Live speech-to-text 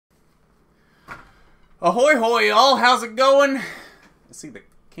Ahoy hoy y'all, how's it going? I see the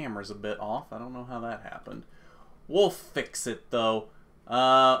camera's a bit off. I don't know how that happened. We'll fix it though.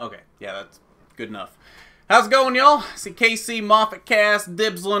 Okay, yeah, that's good enough. How's it going, y'all? See KC, Moffat Cast,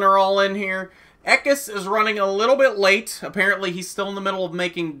 Dibslin are all in here. Eckes is running a little bit late. Apparently he's still in the middle of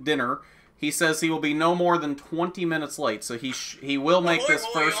making dinner. He says he will be no more than 20 minutes late, so he will make this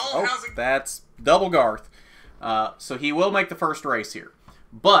first... Oh, that's double Garth. So he will make the first race here.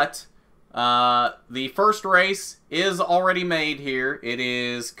 But the first race is already made here. It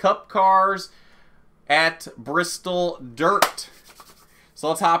is Cup Cars at Bristol Dirt. So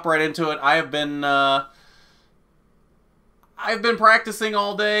let's hop right into it. I've been practicing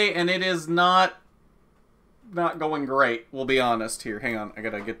all day, and it is not going great. We'll be honest here. Hang on, I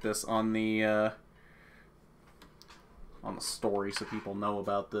gotta get this on the story so people know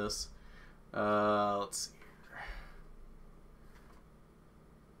about this. Let's see here.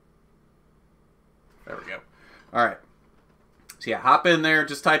 There we go. All right. So yeah, hop in there.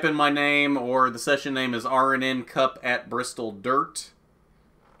 Just type in my name, or the session name is RNN Cup at Bristol Dirt.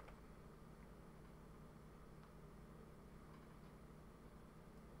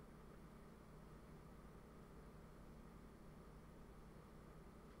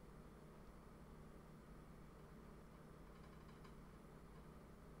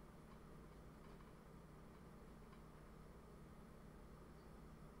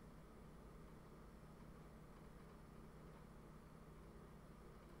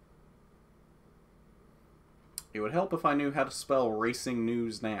 It would help if I knew how to spell racing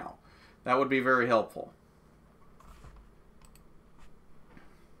news now. That would be very helpful.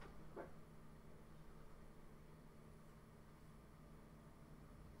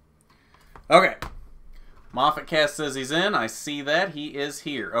 Okay. Moffat Cast says he's in. I see that. He is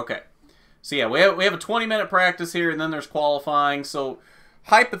here. Okay. So yeah, we have a 20-minute practice here, and then there's qualifying. So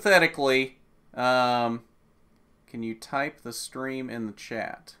hypothetically, can you type the stream in the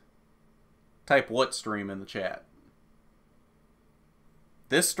chat? Type what stream in the chat?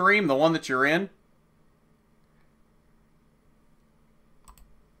 This stream, the one that you're in?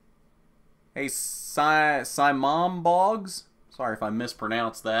 Hey, Simon Boggs? Sorry if I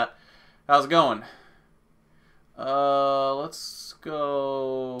mispronounced that. How's it going? Let's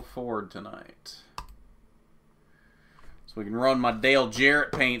go forward tonight. So we can run my Dale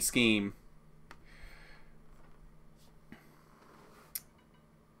Jarrett paint scheme.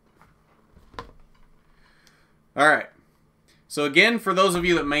 Alright, so again, for those of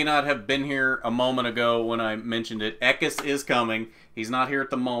you that may not have been here a moment ago when I mentioned it, Eckes is coming. He's not here at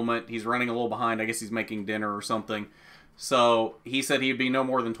the moment. He's running a little behind. I guess he's making dinner or something. So he said he'd be no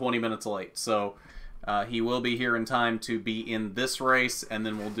more than 20 minutes late. So he will be here in time to be in this race, and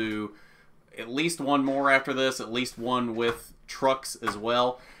then we'll do at least one more after this, at least one with trucks as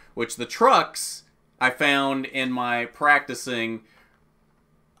well, which the trucks I found in my practicing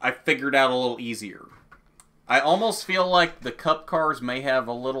I figured out a little easier. I almost feel like the Cup Cars may have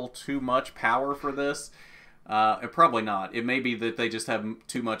a little too much power for this. Probably not. It may be that they just have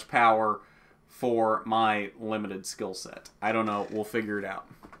too much power for my limited skill set. I don't know. We'll figure it out.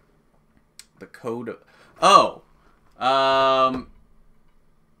 The code... Oh!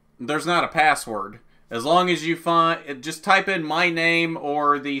 There's not a password. As long as you find... Just type in my name,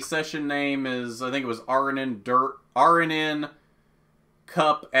 or the session name is... I think it was RNN Dirt. RNN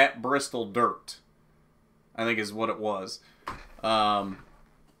Cup at Bristol Dirt, I think is what it was.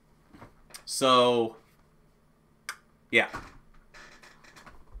 So, yeah.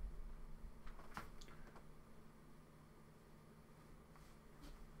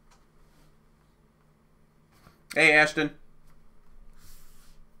 Hey, Ashton.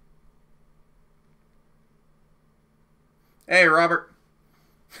 Hey, Robert.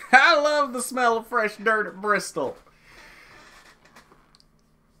 I love the smell of fresh dirt at Bristol.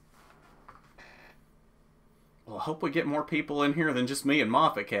 Well, I hope we get more people in here than just me and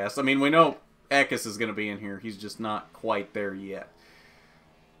Moffat Cast. I mean, we know Eckes is going to be in here. He's just not quite there yet.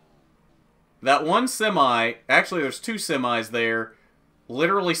 That one semi, actually there's two semis there,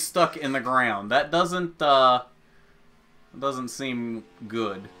 literally stuck in the ground. That doesn't seem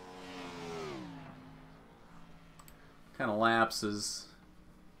good. What kind of laps is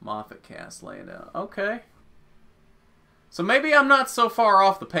Moffat Cast laying out? Okay. So maybe I'm not so far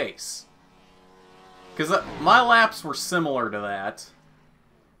off the pace. Because my laps were similar to that.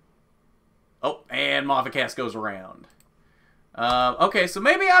 Oh, and Moffat Cast goes around. Okay, so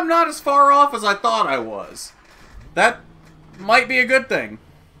maybe I'm not as far off as I thought I was. That might be a good thing.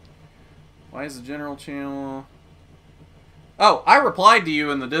 Why is the general channel... Oh, I replied to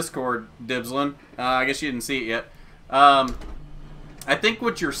you in the Discord, Dibslin. I guess you didn't see it yet. I think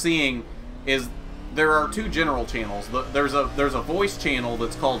what you're seeing is there are two general channels. There's a voice channel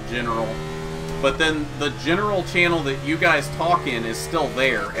that's called general, but then the general channel that you guys talk in is still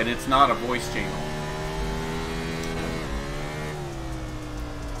there, and it's not a voice channel.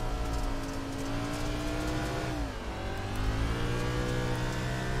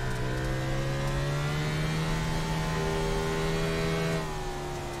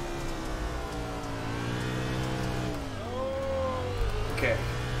 Okay.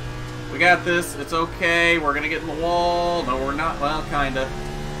 We got this. It's okay. We're gonna get in the wall. No, we're not. Well, kinda.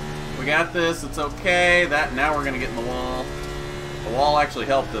 We got this. It's okay. Now we're gonna get in the wall. The wall actually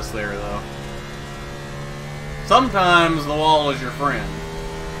helped us there, though. Sometimes the wall is your friend.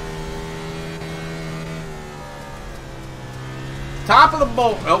 Top of the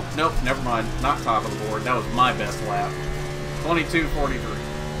board. Oh, nope. Never mind. Not top of the board. That was my best lap.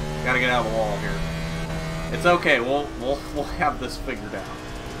 22:43. Gotta get out of the wall here. It's okay. We'll have this figured out.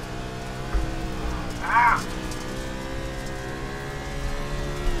 Ah!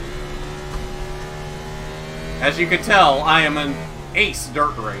 As you can tell, I am an ace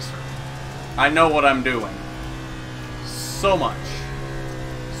dirt racer. I know what I'm doing. So much.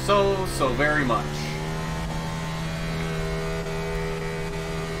 So very much.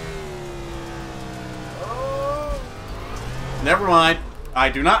 Never mind. I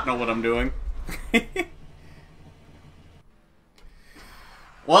do not know what I'm doing.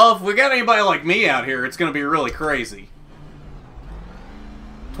 Well, if we got anybody like me out here, it's going to be really crazy.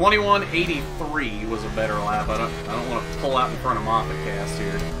 21:83 was a better lap. I don't want to pull out in front of Moffat Cast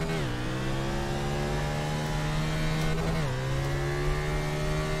here.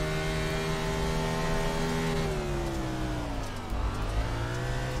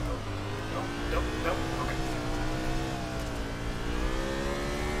 Nope. Okay.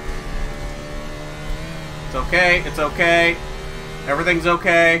 It's okay. It's okay. Everything's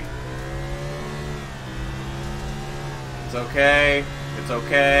okay. It's okay. It's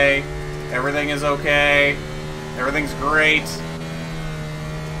okay. Everything is okay. Everything's great.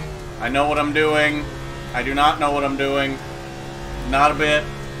 I know what I'm doing. I do not know what I'm doing. Not a bit.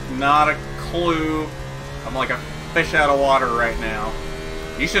 Not a clue. I'm like a fish out of water right now.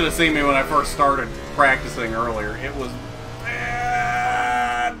 You should have seen me when I first started practicing earlier. It was...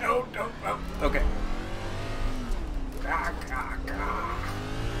 No. Okay.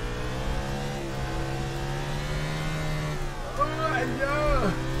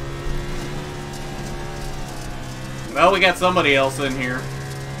 Well, we got somebody else in here.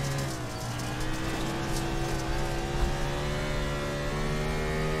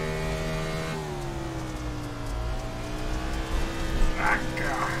 I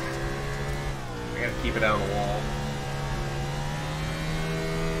gotta keep it out of the wall.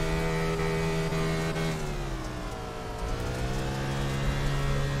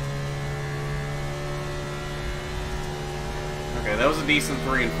 Okay, that was a decent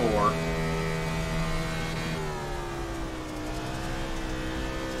 3 and 4.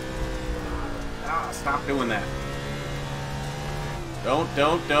 Stop doing that.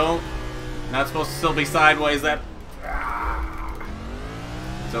 Don't. Not supposed to still be sideways. That.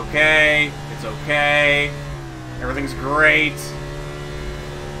 It's okay. It's okay. Everything's great.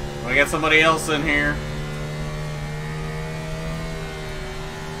 We got somebody else in here.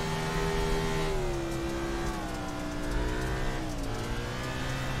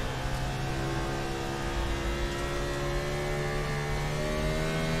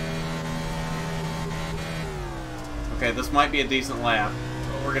 Okay, this might be a decent lap.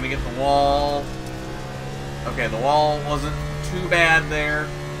 But we're gonna get the wall. Okay, the wall wasn't too bad there.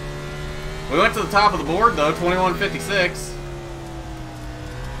 We went to the top of the board though, 21:56.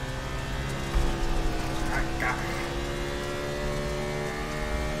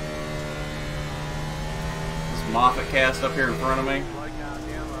 This Moffat Cast up here in front of me.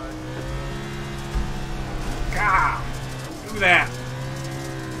 God, don't do that.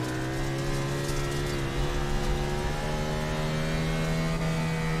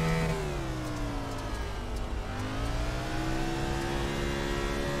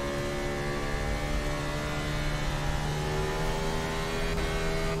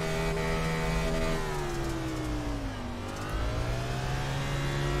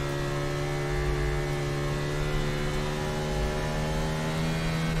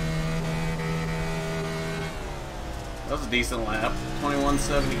 That was a decent lap.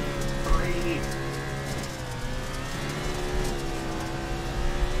 21:73.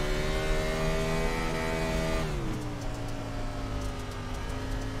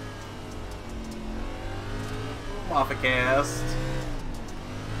 Moffat Cast.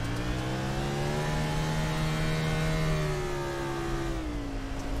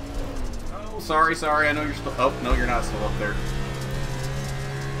 Oh, sorry, sorry. I know you're still... Oh, no, you're not still up there.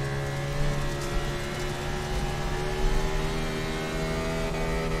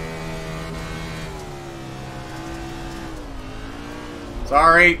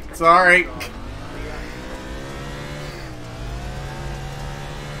 Sorry, sorry.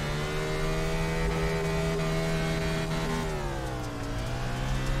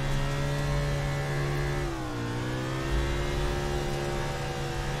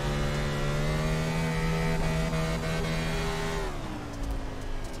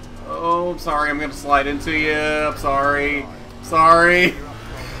 Oh, I'm sorry, I'm gonna slide into you. I'm sorry. Sorry.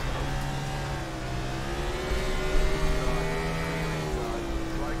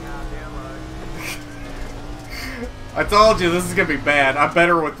 I told you this is gonna be bad. I'm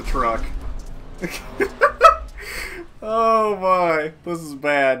better with the truck. Oh my, this is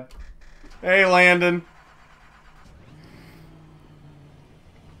bad. Hey, Landon.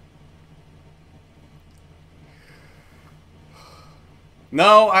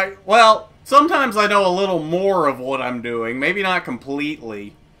 No, well, sometimes I know a little more of what I'm doing. Maybe not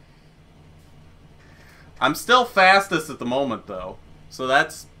completely. I'm still fastest at the moment, though. So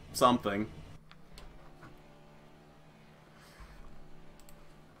that's something.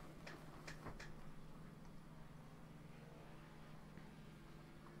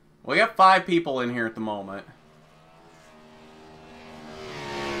 We got 5 people in here at the moment.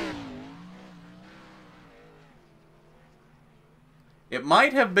 It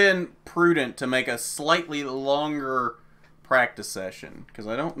might have been prudent to make a slightly longer practice session, because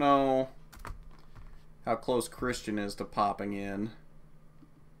I don't know how close Christian is to popping in.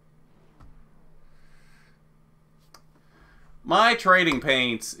 My trading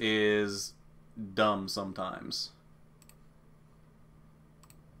paints is dumb sometimes.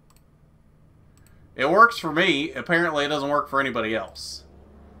 It works for me. Apparently it doesn't work for anybody else.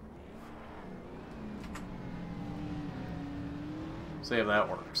 See if that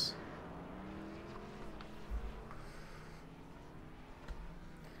works.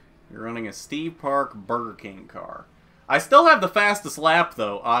 You're running a Steve Park Burger King car. I still have the fastest lap,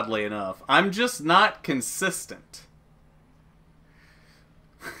 though, oddly enough. I'm just not consistent.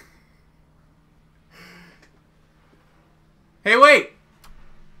 Hey, wait!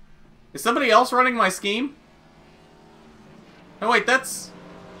 Is somebody else running my scheme? Oh, wait, that's...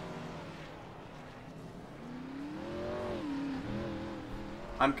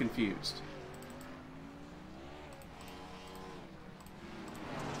 I'm confused.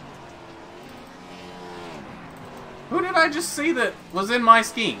 Who did I just see that was in my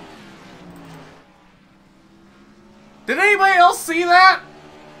scheme? Did anybody else see that?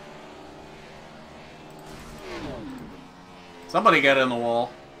 Somebody got in the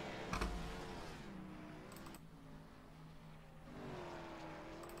wall.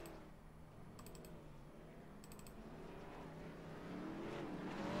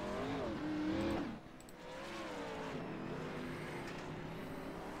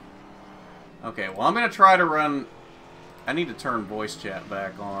 Okay, well, I'm going to try to run... I need to turn voice chat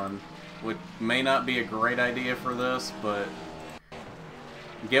back on, which may not be a great idea for this, but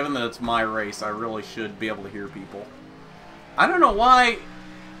given that it's my race, I really should be able to hear people. I don't know why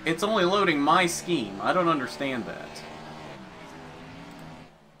it's only loading my scheme. I don't understand that.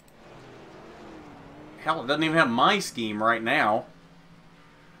 Hell, it doesn't even have my scheme right now.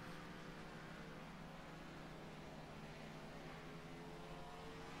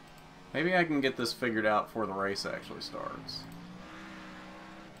 Maybe I can get this figured out before the race actually starts.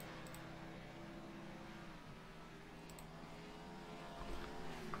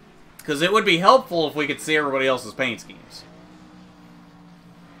 Because it would be helpful if we could see everybody else's paint schemes.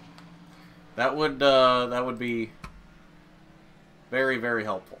 That would be very, very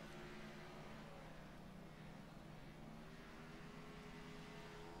helpful.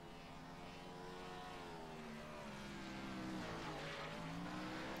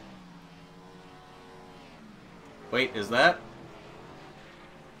 Wait, is that?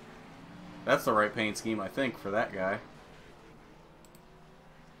 That's the right paint scheme, I think, for that guy.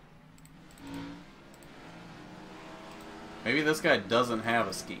 Maybe this guy doesn't have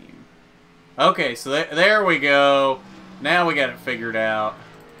a scheme. Okay, so there we go. Now we got it figured out.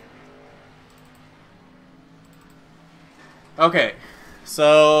 Okay,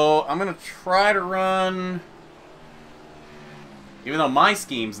 so I'm going to try to run... Even though my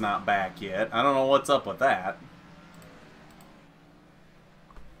scheme's not back yet. I don't know what's up with that.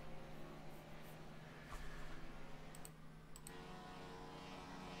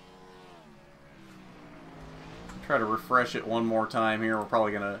 Try to refresh it one more time here. We're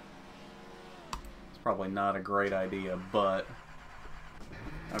probably gonna... It's probably not a great idea, but...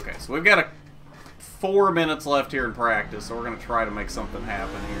 Okay, so we've got 4 minutes left here in practice, so we're going to try to make something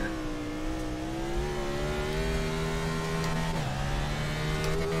happen here.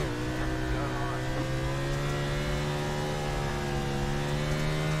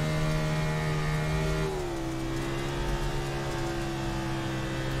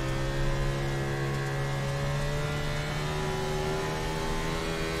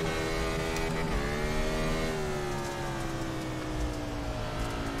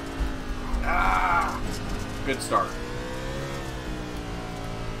 Good start.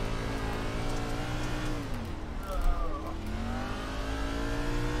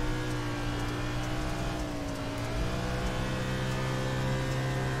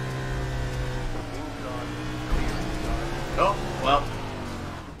 Oh, well.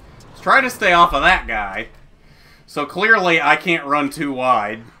 Let's try to stay off of that guy. So clearly I can't run too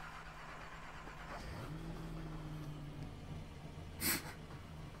wide.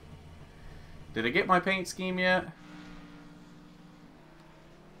 Did it get my paint scheme yet?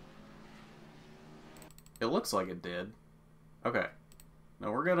 It looks like it did. Okay.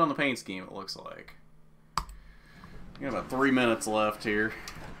 No, we're good on the paint scheme, it looks like. We got about 3 minutes left here.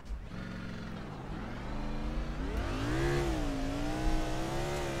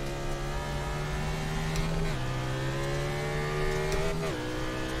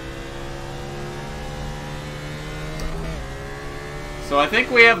 So I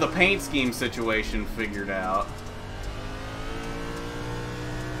think we have the paint scheme situation figured out.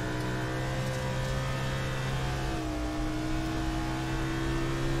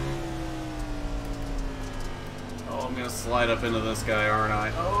 Oh, I'm gonna slide up into this guy, aren't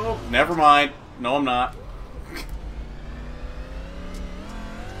I? Oh, never mind. No, I'm not.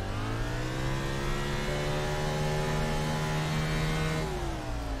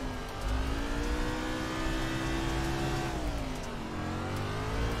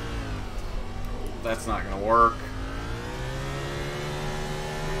 That's not gonna work.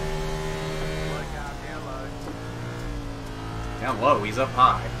 Down low, he's up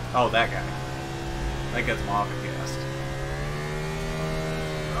high. Oh, that guy. That gets him off a guest.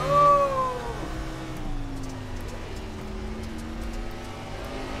 Oh!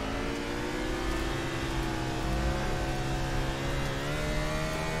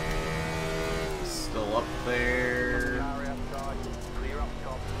 Still up there.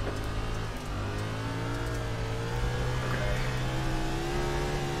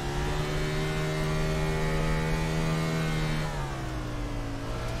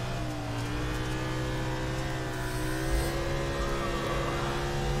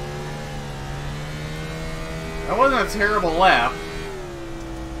 That wasn't a terrible lap.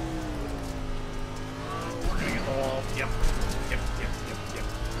 We're gonna get the wall. Yep. Yep.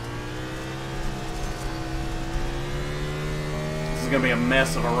 This is gonna be a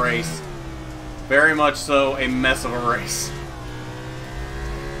mess of a race. Very much so a mess of a race.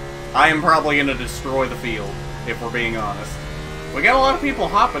 I am probably gonna destroy the field, if we're being honest. We got a lot of people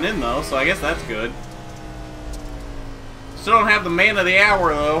hopping in though, so I guess that's good. Still don't have the man of the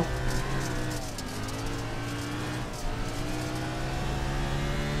hour though.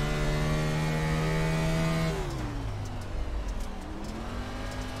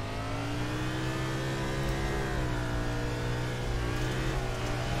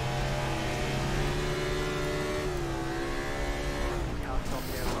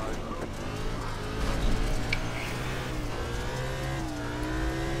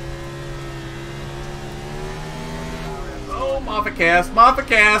 Moffat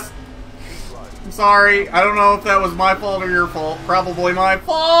cast. I'm sorry. I don't know if that was my fault or your fault. Probably my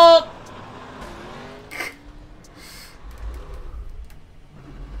fault.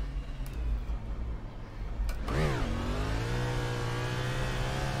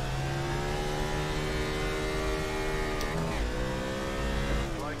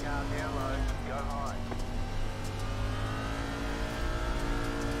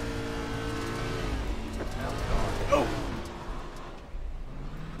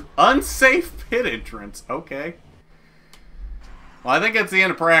 Unsafe pit entrance. Okay. Well, I think that's the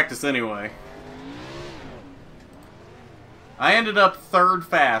end of practice anyway. I ended up 3rd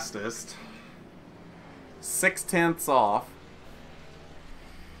fastest. 6/10 off.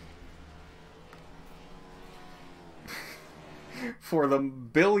 For the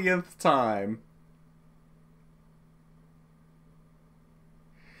billionth time.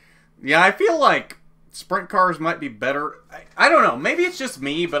 Yeah, I feel like sprint cars might be better. I don't know. Maybe it's just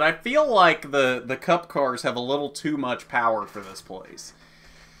me, but I feel like the cup cars have a little too much power for this place.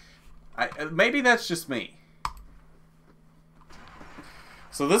 Maybe that's just me.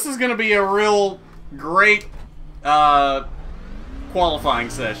 So this is going to be a real great qualifying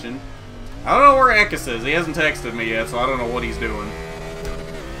session. I don't know where Eckes is. He hasn't texted me yet, so I don't know what he's doing.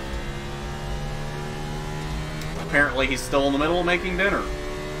 Apparently, he's still in the middle of making dinner.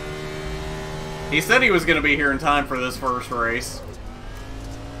 He said he was going to be here in time for this first race.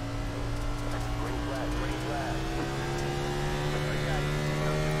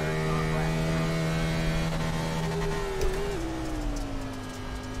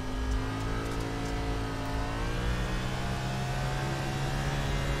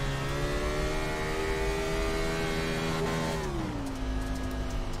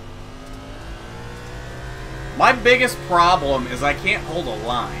 My biggest problem is I can't hold a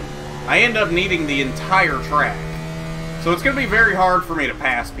line. I end up needing the entire track. So it's going to be very hard for me to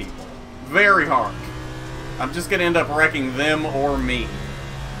pass people. Very hard. I'm just going to end up wrecking them or me.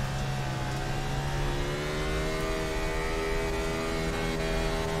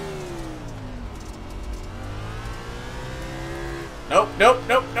 Nope, nope,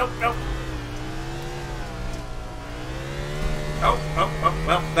 nope, nope, nope. Oh,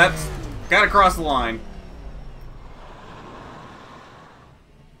 well, that's... Gotta cross the line.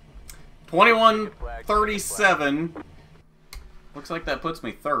 21:37. Looks like that puts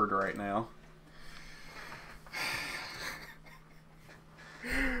me third right now.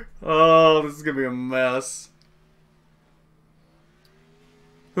 Oh, this is gonna be a mess.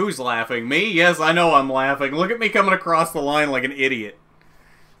 Who's laughing? Me? Yes, I know I'm laughing. Look at me coming across the line like an idiot.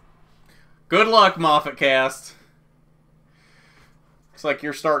 Good luck, Moffat Cast. Looks like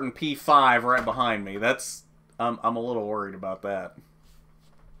you're starting P5 right behind me. That's... I'm a little worried about that.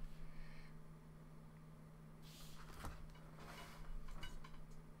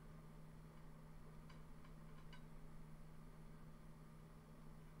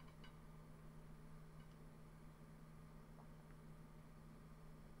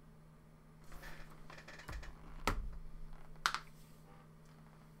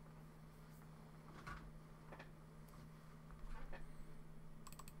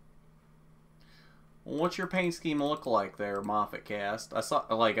 What's your paint scheme look like there, Moffat Cast? I saw,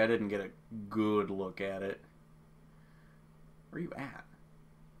 like, I didn't get a good look at it. Where are you at?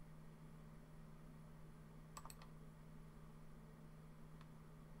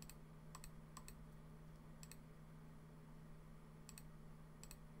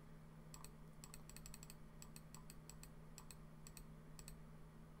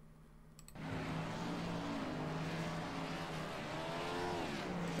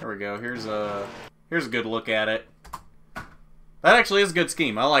 There we go. Here's a good look at it. That actually is a good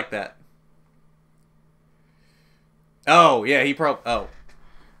scheme. I like that. Oh, yeah, he probably...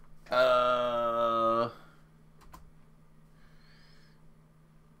 Oh.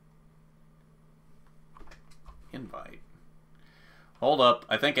 Invite. Hold up.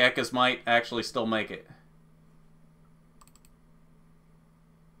 I think Eckes might actually still make it.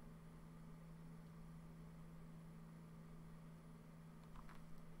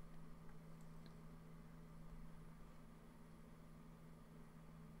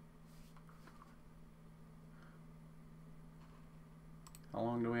 How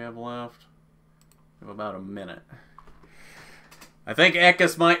long do we have left? We have about a minute. I think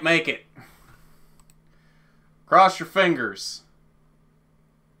Eckes might make it. Cross your fingers.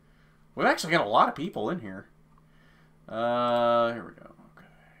 We've actually got a lot of people in here. Here we go.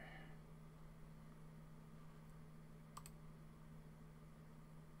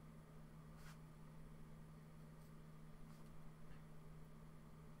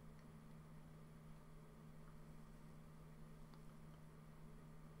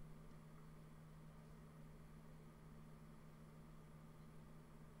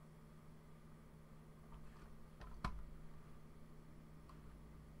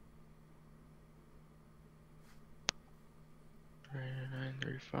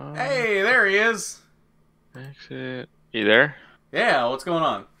 Okay. Hey, there he is. Exit. You there? Yeah, what's going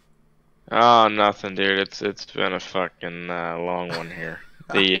on? Oh, nothing, dude. It's been a fucking long one here.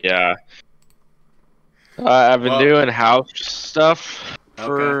 I've been doing house stuff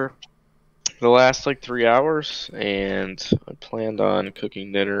for the last like 3 hours, and I planned on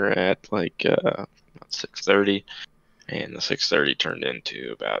cooking dinner at like 6:30, and the 6:30 turned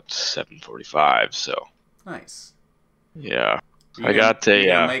into about 7:45. So nice. Yeah. You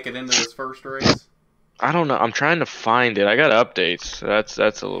gonna make it into this first race? I don't know. I'm trying to find it. I got updates. That's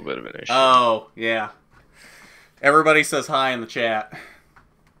a little bit of an issue. Oh, yeah. Everybody says hi in the chat.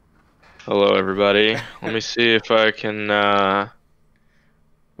 Hello, everybody. Let me see if I can.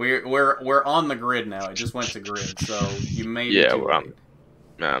 We're on the grid now. It just went to grid, so you may be too late.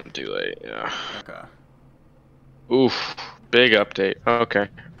 I'm too late. Yeah. Okay. Oof. Big update. Okay.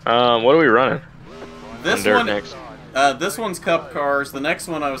 What are we running? This Dirt one. next. This one's cup cars. The next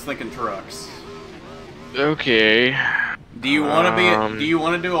one I was thinking trucks. Okay. Do you want to be? Do you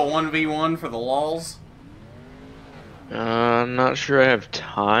want to do a 1v1 for the lulz? I'm not sure I have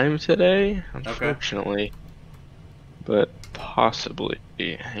time today, unfortunately. Okay. But possibly.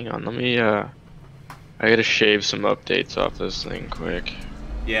 Hang on, let me I gotta shave some updates off this thing quick.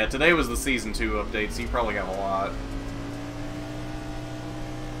 Yeah, today was the Season 2 update, so you probably got a lot.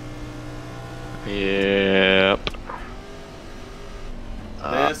 Yep.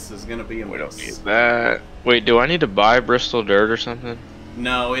 This is gonna be a We don't mess. need that. Wait, do I need to buy Bristol Dirt or something?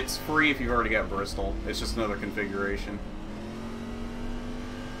 No, it's free if you've already got Bristol. It's just another configuration.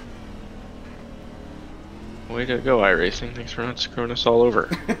 Way to go, iRacing. Thanks for not screwing us all over.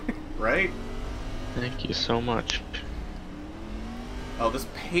 Right? Thank you so much. Oh, this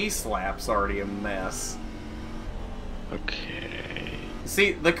pace lap's already a mess. Okay.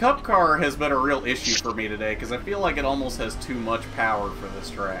 See, the cup car has been a real issue for me today, because I feel like it almost has too much power for this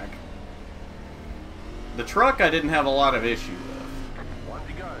track. The truck I didn't have a lot of issue with. One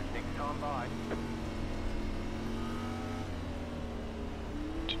to go, next time by.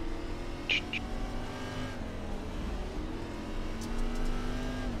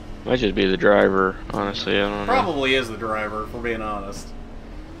 Might just be the driver, honestly. I don't know. Probably is the driver, if we're being honest.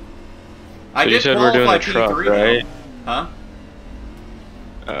 So you said we're doing the truck, right? Huh?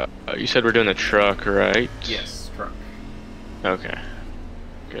 You said we're doing the truck, right? Yes, truck. Okay.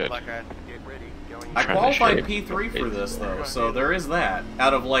 Good. Like I get ready, going. I Trying to qualified shave P3 for it. this, though, so there is that.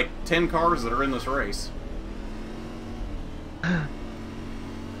 Out of, like, 10 cars that are in this race.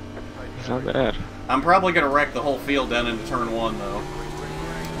 It's not bad. I'm probably going to wreck the whole field down into turn 1, though.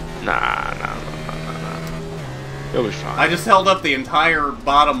 Nah. You'll be fine. I just held up the entire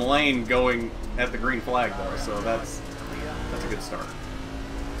bottom lane going at the green flag, though, so that's a good start.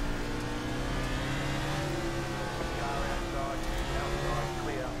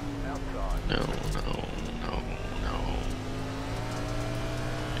 No.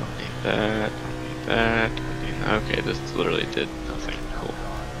 Don't need that. Okay, this literally did nothing. Cool.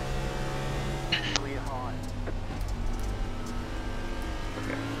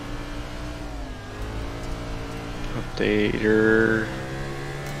 Updater.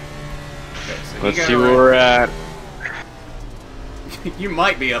 Okay, so Let's see where we're at. You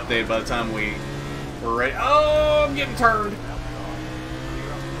might be updated by the time we're ready. Oh, I'm getting turned.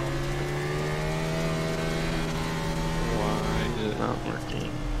 Why is it not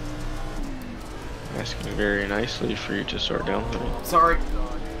working? Asking very nicely for you to sort down for me. Sorry.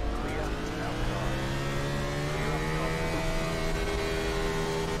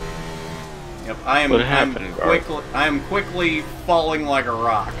 Yep, I am quickly falling like a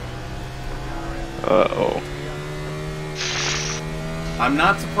rock. Uh-oh. I'm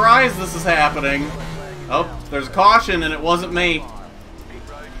not surprised this is happening. Oh, there's a caution and it wasn't me.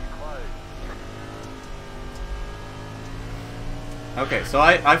 Okay, so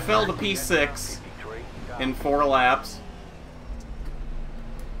I fell to P6 in 4 laps.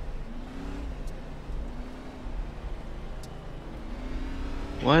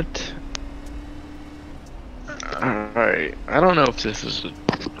 What? Alright, I don't know if this is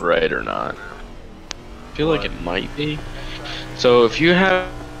right or not. I feel like it might be. So if you have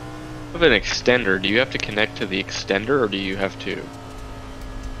an extender, do you have to connect to the extender or do you have to?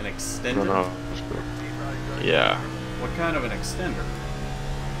 An I extender? don't know. Yeah. What kind of an extender?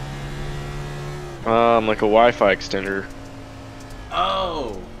 Like a Wi-Fi extender.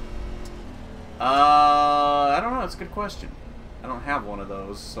 Oh. I don't know. That's a good question. I don't have one of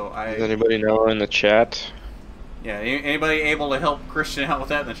those, so Does anybody know in the chat? Yeah, anybody able to help Christian out with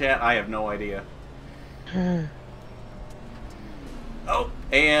that in the chat? I have no idea. Oh,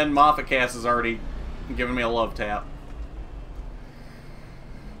 and Moffat Cast is already giving me a love tap.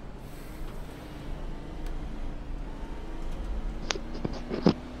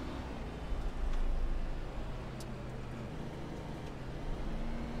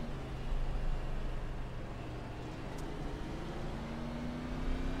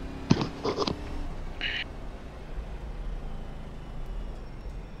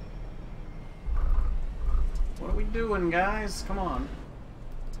 What are we doing, guys? Come on.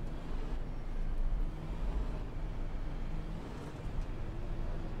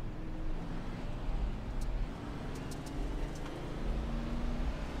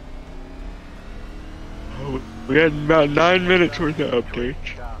 Oh, we had about 9 minutes worth of updates.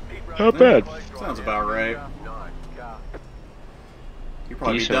 Not bad. Sounds about right. You'll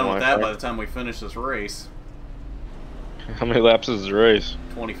probably Decent be done with that Wi-Fi. by the time we finish this race. How many laps is the race?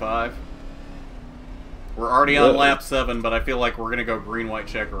 25. We're already on lap 7, but I feel like we're going to go green, white,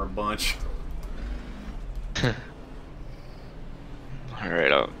 checker a bunch.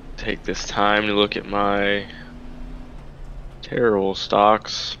 Alright, I'll take this time to look at my terrible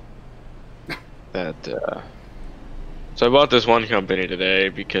stocks. So I bought this one company today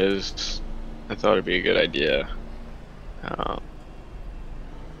because I thought it'd be a good idea.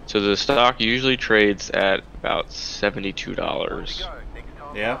 So the stock usually trades at about $72.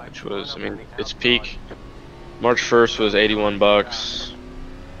 Yeah. Which was, I mean, its peak March 1st was 81 bucks.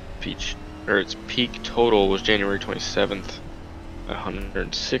 Its peak total was January 27th,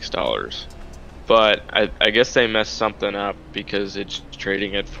 $106. But I guess they messed something up because it's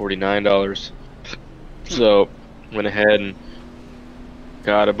trading at $49. So went ahead and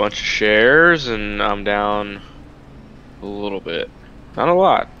got a bunch of shares, and I'm down a little bit. Not a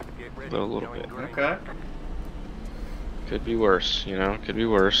lot, but a little bit. Okay. Could be worse, you know. Could be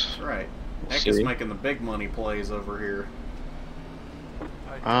worse. That's right. We'll Eckes see. making the big money plays over here.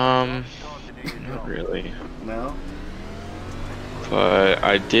 Not really. No? But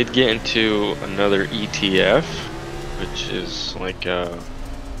I did get into another ETF, which is like, I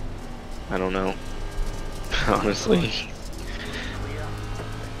don't know, honestly.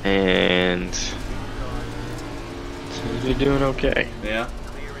 And seems to be doing okay. Yeah?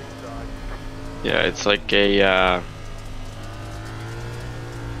 Yeah, it's like a,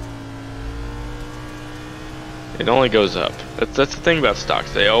 it only goes up. That's the thing about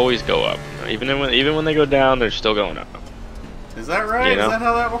stocks. They always go up. Even when they go down, they're still going up. Is that right? You know? Is that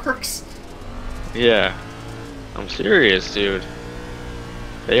how that works? Yeah, I'm serious, dude.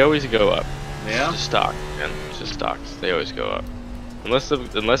 They always go up. Yeah? It's just stock, man. It's just stocks. They always go up. Unless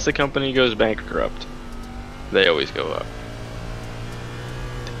the company goes bankrupt, they always go up.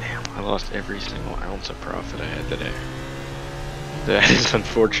 Damn, I lost every single ounce of profit I had today. That is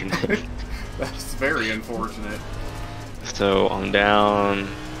unfortunate. That's very unfortunate. So I'm down.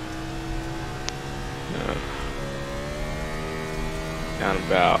 Down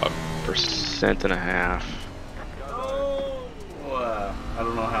about 1.5%. Oh, I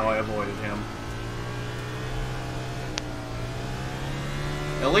don't know how I avoided him.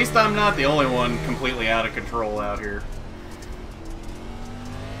 At least I'm not the only one completely out of control out here.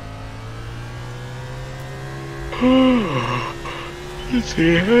 Let's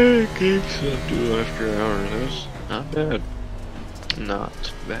see how GameStop do after hours. That's not bad.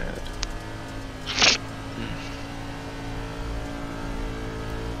 Not bad.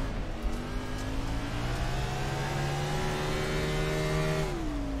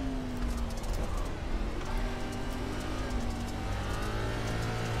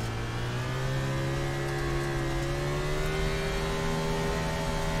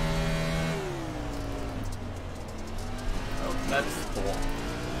 That's the wall.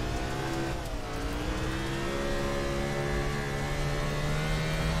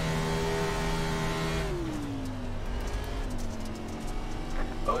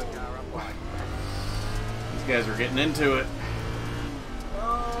 These guys are getting into it.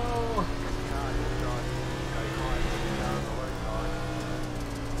 Oh.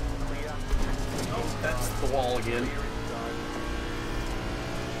 Oh, that's the wall again.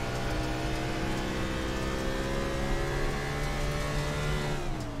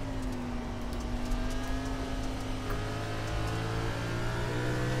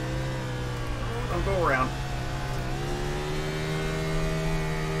 Don't go around.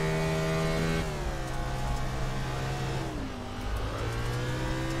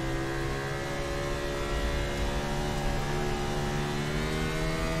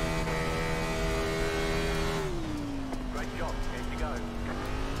 Great job. Here you go.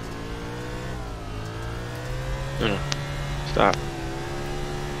 No. Stop.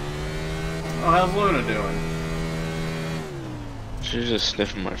 Oh, how's Luna doing? She's just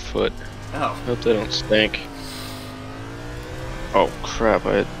sniffing my foot. Oh. Hope they don't stink. Oh crap,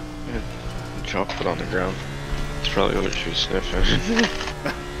 I had chocolate on the ground. That's probably what she was sniffing.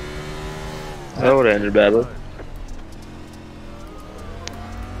 That would have ended badly.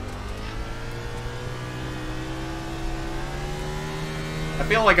 I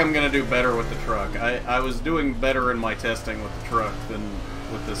feel like I'm gonna do better with the truck. I was doing better in my testing with the truck than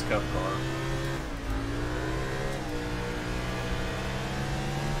with this cup car.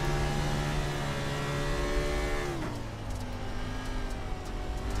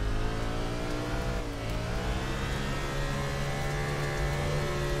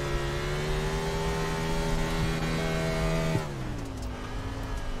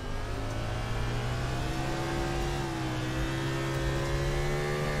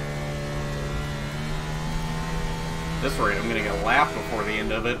 At this rate, I'm gonna get a lap before the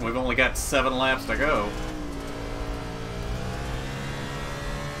end of it, and we've only got 7 laps to go.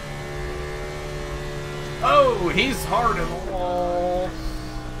 Oh, he's hard in the wall.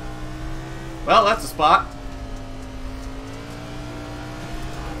 Well, that's a spot.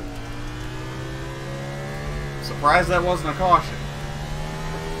 Surprised that wasn't a caution.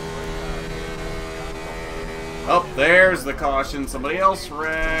 Oh, there's the caution. Somebody else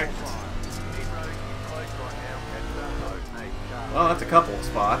wrecked. Well, that's a couple of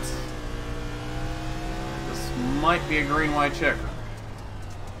spots. This might be a green-white checker.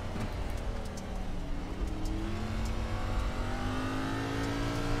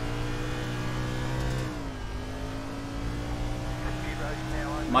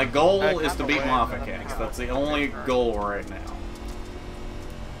 My goal is to beat Moffat-Eckes. That's the only goal right now.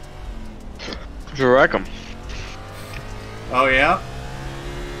 You wreck him. Oh, yeah?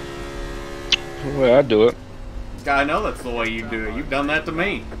 The way I do it. I know that's the way you do it. You've done that to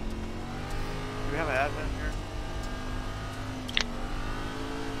me. Do we have an admin here?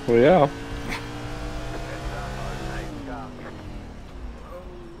 Well, yeah.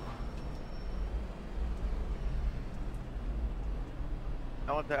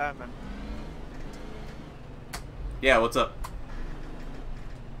 I want the admin. Yeah, what's up?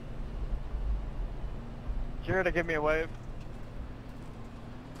 You here to give me a wave?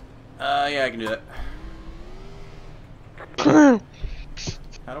 Yeah, I can do that.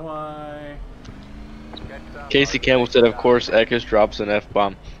 How do I... Casey Campbell said, of course, Eckes drops an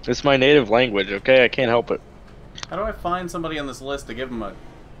F-bomb. It's my native language, okay? I can't help it. How do I find somebody on this list to give them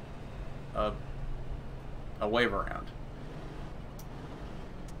a wave around?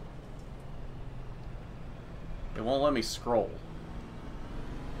 It won't let me scroll.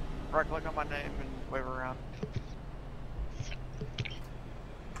 Right click on my name and wave around.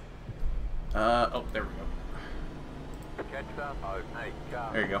 Oh, there we go.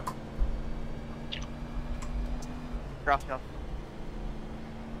 There you go. Gracias.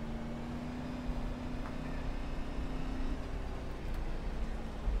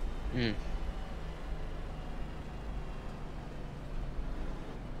 Hmm.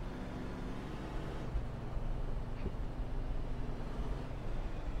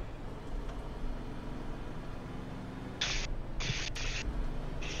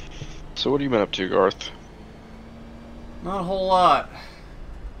 So what have you been up to, Garth? Not a whole lot.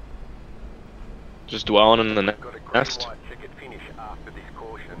 Just dwelling in the nest?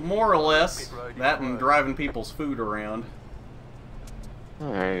 More or less. That and driving people's food around.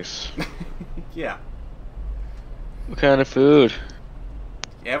 Nice. Yeah. What kind of food?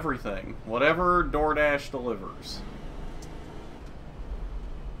 Everything. Whatever DoorDash delivers.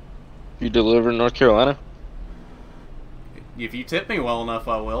 You deliver in North Carolina? If you tip me well enough,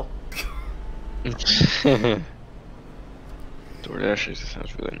 I will. DoorDash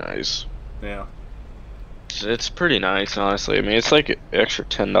sounds really nice. Yeah. It's pretty nice, honestly. I mean, it's like extra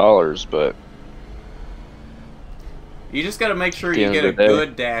 $10, but You just gotta make sure At the you end get a of the day.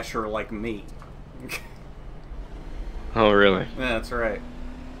 good dasher like me. oh really? Yeah, that's right.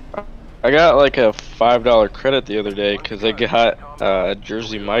 I got like a $5 credit the other day because I got a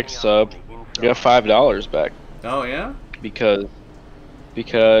Jersey Mike sub. I got $5 back Oh, yeah? because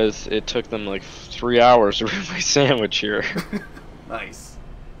it took them like 3 hours to bring my sandwich here. Nice.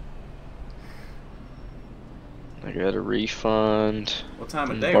 I got a refund. What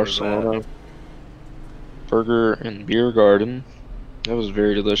time of in day was Barcelona. that? Burger and Beer Garden. That was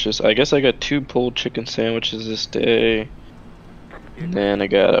very delicious. I guess I got 2 pulled chicken sandwiches this day. And then I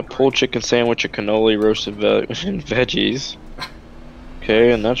got a pulled chicken sandwich, a cannoli, roasted and veggies.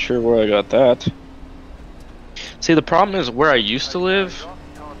 Okay, I'm not sure where I got that. See, the problem is where I used to live,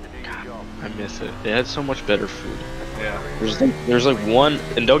 God, I miss it. They had so much better food. Yeah. There's like one,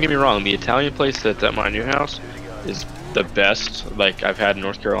 and don't get me wrong, the Italian place that's at my new house is the best like I've had in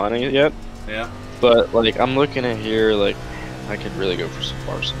North Carolina yet. Yeah. But like I'm looking at here, like I could really go for some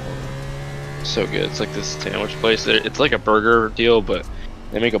Barcelona. So good. It's like this sandwich place. It's like a burger deal, but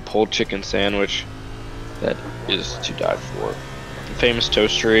they make a pulled chicken sandwich that is to die for. Famous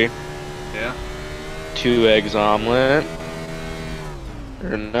Toastery. Yeah. 2 eggs omelet.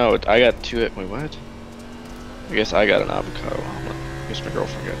 Or no, I got 2 wait, what? I guess I got an avocado omelet. I guess my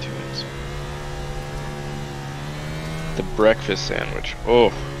girlfriend got 2 eggs. The breakfast sandwich.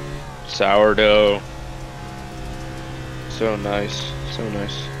 Oh, sourdough. So nice. So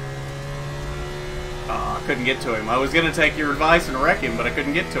nice. I couldn't get to him. I was gonna take your advice and wreck him, but I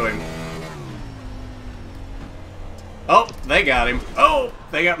couldn't get to him. Oh, they got him. Oh,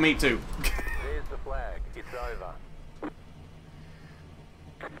 they got me too. There's the flag. It's over.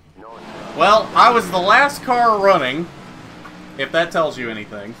 Well, I was the last car running, if that tells you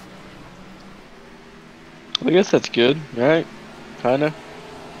anything. I guess that's good, right? Kinda.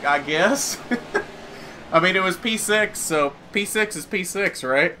 I guess. I mean, it was P6, so P6 is P6,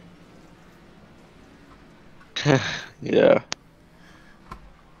 right? Yeah.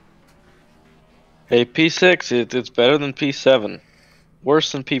 Hey, P6, it's better than P7.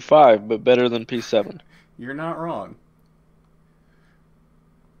 Worse than P5, but better than P7. You're not wrong.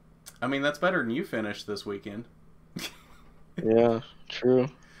 I mean, that's better than you finished this weekend. Yeah, true.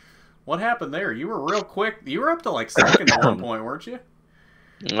 What happened there? You were real quick. You were up to like second at one point, weren't you?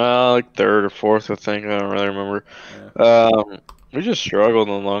 Like third or fourth, I think. I don't really remember. Yeah. We just struggled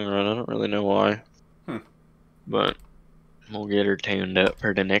in the long run. I don't really know why. But we'll get her tuned up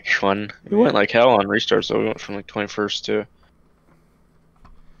for the next one. We went like hell on restarts, so we went from like 21st to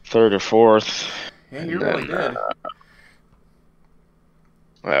 3rd or 4th. Yeah, you really did.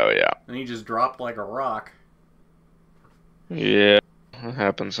 Oh, yeah. And you just dropped like a rock. Yeah, it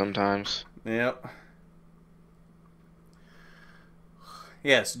happens sometimes. Yep.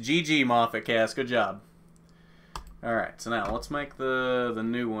 Yes, GG Moffat Cast, good job. Alright, so now let's make the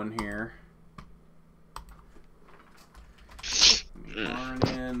new one here. Turn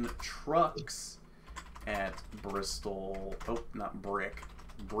in trucks at Bristol. Oh, not brick.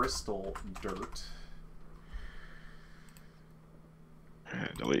 Bristol Dirt. I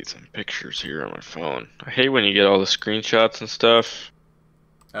had to delete some pictures here on my phone. I hate when you get all the screenshots and stuff.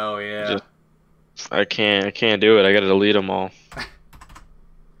 Oh yeah. I can't do it. I gotta delete them all.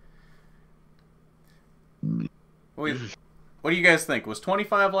 What do you guys think? Was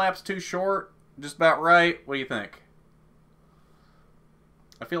 25 laps too short? Just about right? What do you think?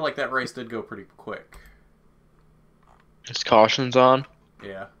 I feel like that race did go pretty quick. Is cautions on?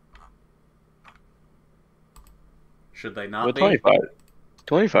 Yeah. Should they not With be? 25.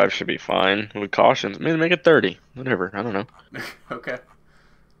 25 should be fine. With cautions, maybe make it 30. Whatever. I don't know. Okay.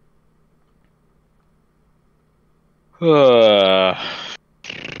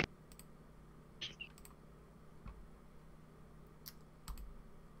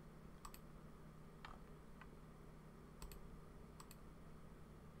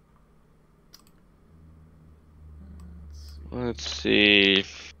 Let's see.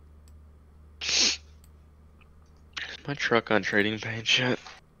 Is my truck on trading page yet?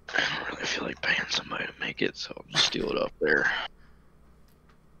 I don't really feel like paying somebody to make it, so I'll just steal it up there.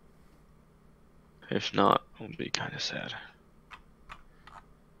 If not, I'll be kind of sad.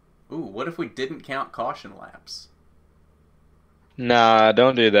 Ooh, what if we didn't count caution laps? Nah,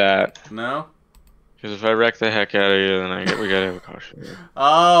 don't do that. No? Because if I wreck the heck out of you, then we gotta have a caution.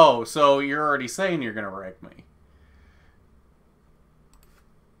 Oh, so you're already saying you're gonna wreck me.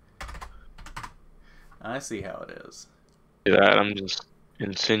 I see how it is. Do that, I'm just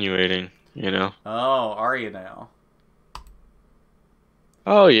insinuating, you know? Oh, are you now?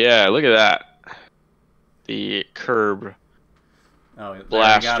 Oh yeah, look at that. The curb Oh, there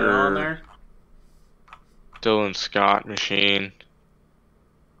blaster. you got it on there? Dylan Scott machine.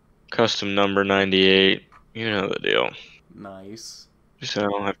 Custom number 98. You know the deal. Nice. Just so I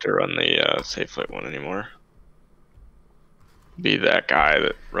don't have to run the Safe Flight one anymore. Be that guy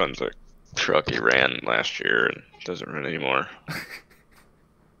that runs a truck he ran last year and doesn't run anymore.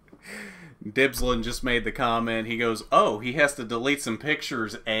 Dibslin just made the comment. He goes, "Oh, he has to delete some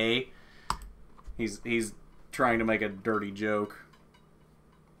pictures, eh?" He's trying to make a dirty joke.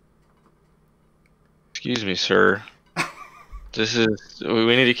 Excuse me, sir.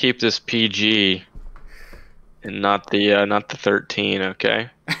 We need to keep this PG and not the 13, okay?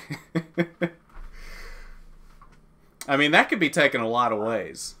 I mean, that could be taken a lot of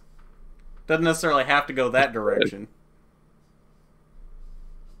ways. Doesn't necessarily have to go that direction.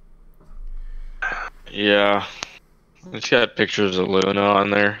 Yeah. It's got pictures of Luna on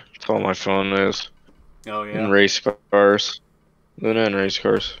there. That's all my phone is. Oh yeah. And race cars. Luna and race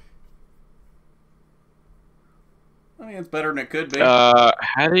cars. I mean, it's better than it could be. How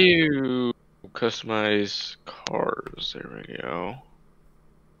do you customize cars? There we go.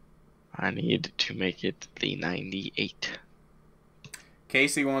 I need to make it the 98.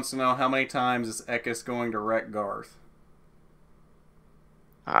 Casey wants to know how many times is Eckes going to wreck Garth?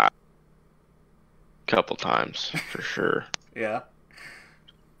 Couple times, for sure. Yeah.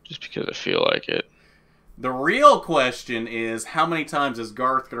 Just because I feel like it. The real question is, how many times is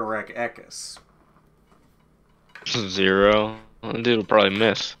Garth going to wreck Eckes? 0. That dude will probably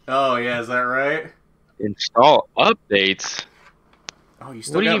miss. Oh, yeah, is that right? Install updates? Oh, you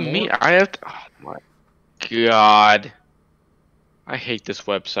still What do got you more? mean? I have to... Oh my god. I hate this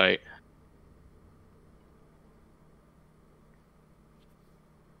website.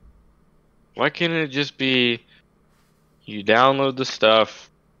 Why can't it just be... You download the stuff.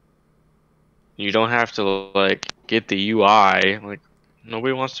 You don't have to, like, get the UI. Like,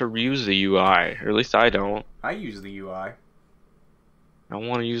 Nobody wants to use the UI, or at least I don't. I use the UI. I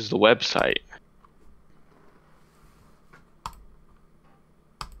want to use the website.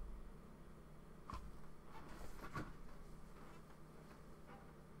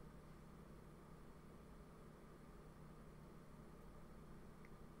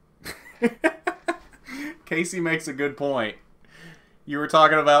 Casey makes a good point. You were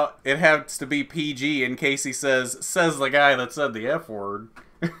talking about it has to be PG, and Casey says the guy that said the F word.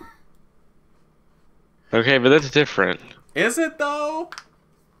 Okay, but that's different. Is it though?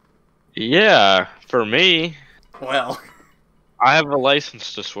 Yeah, for me. Well, I have a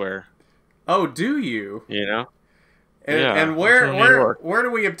license to swear. oh, do you? You know? And, Yeah, and I'm from New York. where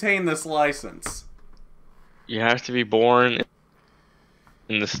do we obtain this license? You have to be born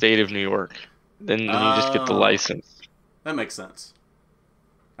in the state of New York. Then you just get the Oh. license. That makes sense.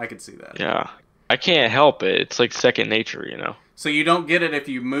 I could see that. Yeah. I can't help it. It's like second nature, you know? So you don't get it if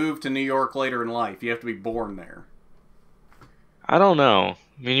you move to New York later in life. You have to be born there. I don't know.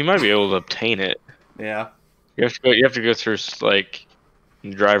 I mean, you might be able to obtain it. Yeah. You have to go through like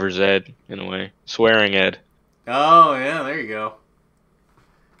driver's ed in a way. Swearing ed. Oh, yeah, there you go.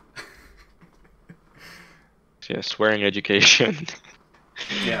 Yeah, swearing education.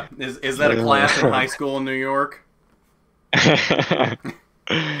 Yeah. Is that a class in high school in New York?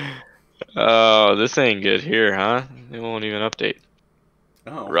 Oh, this ain't good here, huh? They won't even update.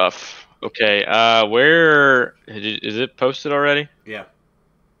 Oh. Rough. Okay, where is it posted already? Yeah.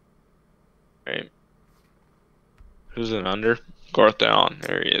 Right. Who's it under? Garthon.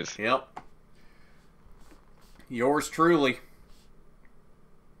 There he is. Yep. Yours truly.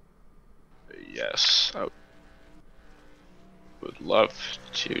 Yes, I would love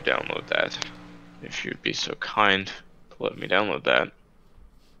to download that. If you'd be so kind to let me download that.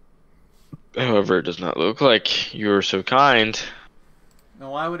 However, it does not look like you're so kind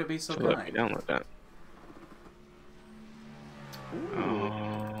Now, why would it be so to let me kind? download that.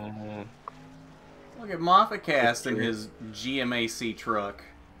 Oh, Look at Moffat in his GMAC truck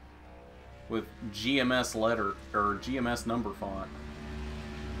with GMS letter or GMS number font.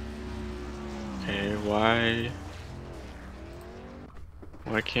 okay,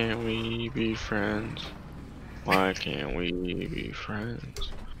 why can't we be friends? Why can't we be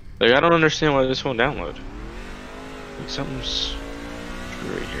friends? Like, I don't understand why this won't download. Like, something's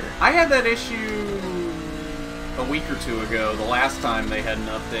right here. I had that issue a week or two ago, the last time they had an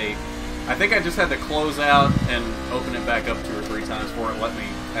update. I think I just had to close out and open it back up 2 or 3 times before it let me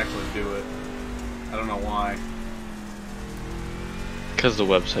actually do it. I don't know why. Because the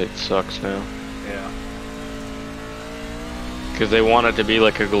website sucks now. Yeah. Because they want it to be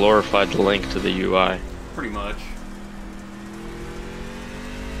like a glorified link to the UI. Pretty much.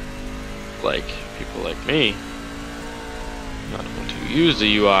 Like, people like me not want to use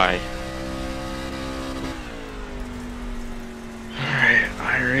the UI. Alright,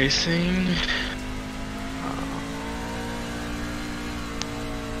 iRacing.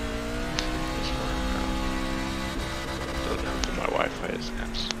 Doesn't have to, my Wi-Fi is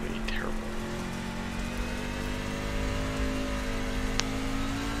absolutely terrible.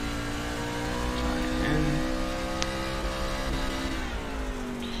 Sign in.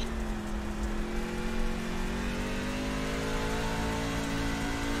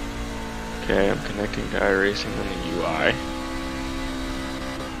 Okay, I'm connecting to iRacing on the UI.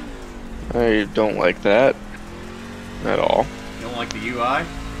 I don't like that at all. You don't like the UI?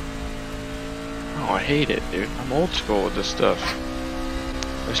 Oh, I hate it, dude. I'm old school with this stuff.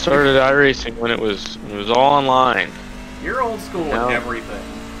 I started iRacing when it was all online. You're old school with everything.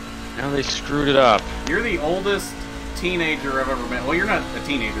 Now they screwed it up. You're the oldest teenager I've ever met. Well, you're not a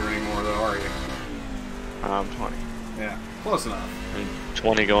teenager anymore, though, are you? I'm 20. Yeah, close enough. I'm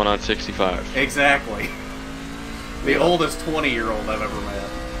 20 going on 65. Exactly. The oldest 20-year-old I've ever met.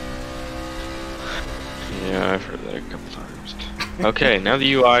 Yeah, I've heard that a couple times. Okay, now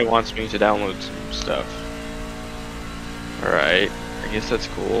the UI wants me to download some stuff. Alright, I guess that's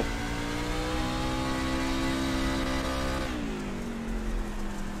cool.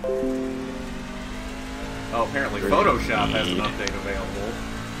 Oh, apparently Photoshop has an update available.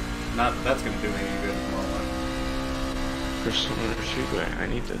 Not that that's going to do me any good at the moment. Bristol Dirt, I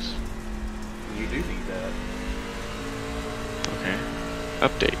need this. You do need that. Okay.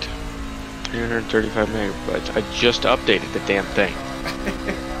 Update. 335 megabytes. I just updated the damn thing.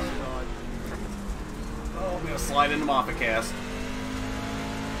 Oh, I'm going to slide into Moffat.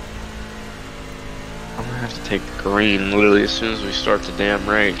 I'm gonna have to take the green literally as soon as we start the damn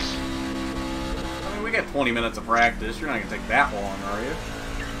race. I mean, we got 20 minutes of practice. You're not going to take that long, are you?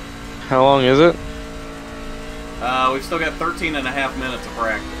 How long is it? We've still got 13.5 minutes of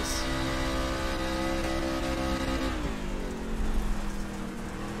practice.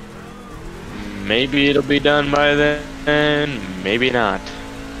 Maybe it'll be done by then, maybe not.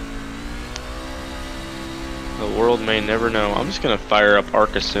 The world may never know. I'm just gonna fire up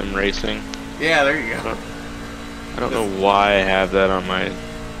Sim Racing. Yeah, there you go. I don't know why I have that on my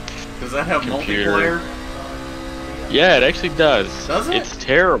Does that have computer. multiplayer? Yeah, it actually does. Does it? It's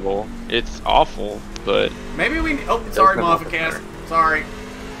terrible. It's awful, but... Maybe we... Oh, sorry, Mofficast. Sorry.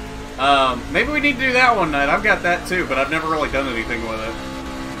 Maybe we need to do that one night. I've got that too, but I've never really done anything with it.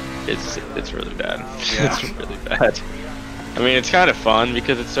 It's really bad. Yeah. It's really bad. I mean, it's kind of fun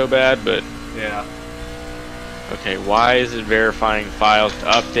because it's so bad, but... Yeah. Okay, why is it verifying files to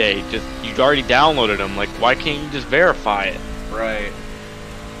update? Just you already downloaded them. Like, why can't you just verify it? Right.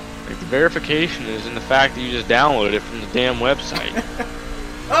 Like, the verification is in the fact that you just downloaded it from the damn website.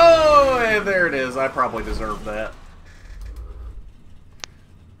 Oh, hey, there it is. I probably deserve that.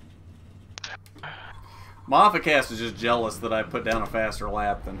 Mofficast is just jealous that I put down a faster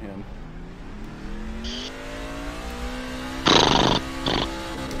lap than him.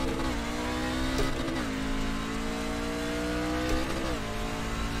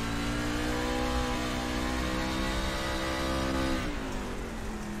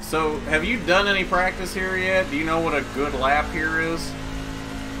 So, have you done any practice here yet? Do you know what a good lap here is?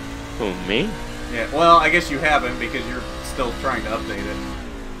 Who, me? Yeah, well, I guess you haven't because you're still trying to update it.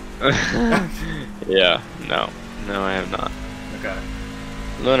 Yeah, no, I have not. Okay.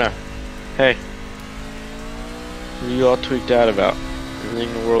 Luna, hey, what are you all tweaked out about? Everything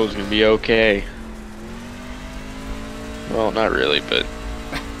in the world is gonna be okay. Well, not really, but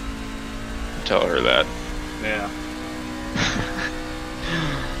tell her that. Yeah.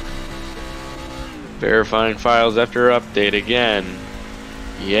 Verifying files after update again.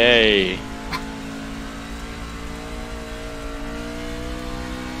 Yay.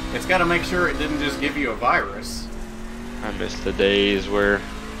 It's got to make sure it didn't just give you a virus. I miss the days where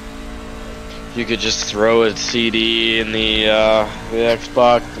you could just throw a CD in the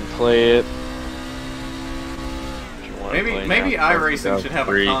Xbox and play it. If you wanna play Maybe now, iRacing should have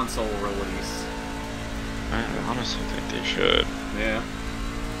a 2003. console release. I honestly think they should. Yeah.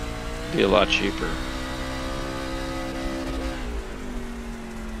 Be a lot cheaper.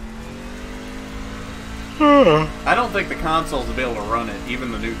 I don't think the consoles will be able to run it,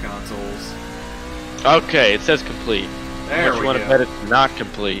 even the new consoles. Okay, it says complete. There How much we you want go. to bet it's not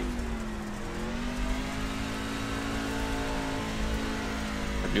complete?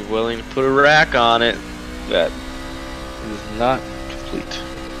 I'd be willing to put a rack on it that is not complete.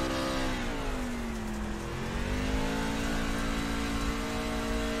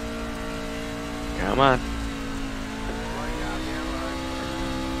 Come on.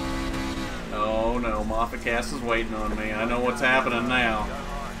 Oh no, Mofficast is waiting on me. I know what's happening now.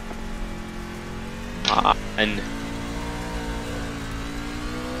 And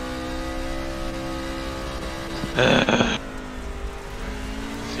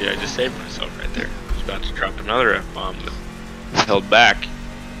see, I just saved myself right there. I was about to drop another F-bomb, but held back.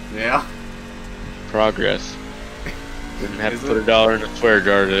 Yeah. Progress. Didn't have Is to put it? $1 in a swear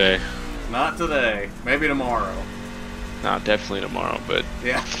jar today. Not today. Maybe tomorrow. No, definitely tomorrow, but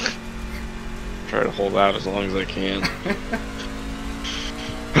Yeah. try to hold out as long as I can.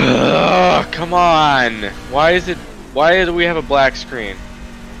 Ugh, come on! Why do we have a black screen?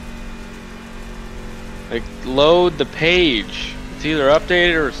 Like, load the page. It's either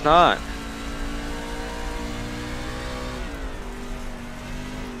updated or it's not.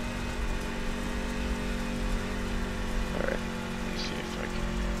 Alright, let me see if I can.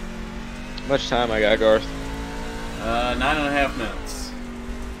 How much time I got, Garth? 9.5 minutes.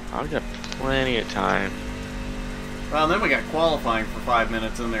 I've got plenty of time. Well, and then we got qualifying for 5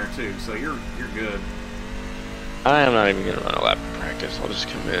 minutes in there too, so you're good. I am not even going to run a lap of practice. I'll just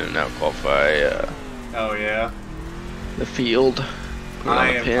come in and out qualify Oh yeah. the field. Put it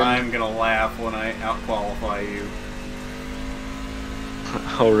on a pin. I'm gonna laugh when I out qualify you.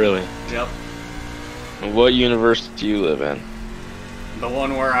 Oh, really? Yep. What universe do you live in? The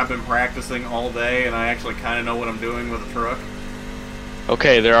one where I've been practicing all day and I actually kind of know what I'm doing with a truck.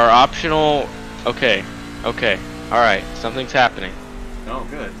 Okay, there are optional... Okay. Alright, something's happening. Oh,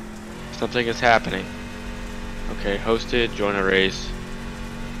 good. Something is happening. Okay, hosted, join a race.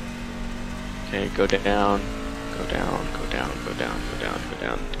 Okay, go down. Go down.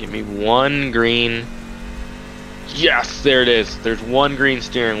 Give me one green. Yes, there it is. There's one green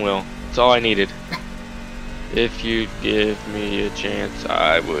steering wheel. That's all I needed. If you give me a chance,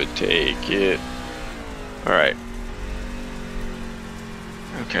 I would take it. Alright.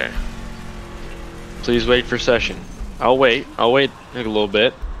 Okay. Please wait for session. I'll wait. I'll wait a little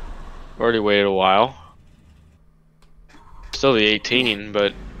bit. Already waited a while. Still the 18,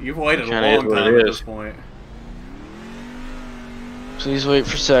 but You've waited a kinda long is what time it at is. this point. Please wait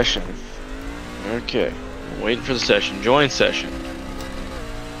for session. Okay. I'm waiting for the session. Join session.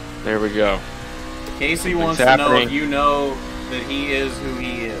 There we go. Casey Something's wants to know happening. if you know that he is who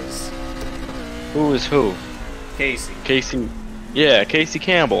he is. Who is who? Casey. Casey. Yeah, Casey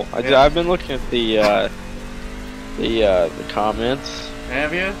Campbell. Yeah. I've been looking at the comments.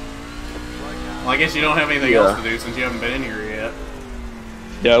 Have you? Well, I guess you don't have anything else to do since you haven't been in here yet.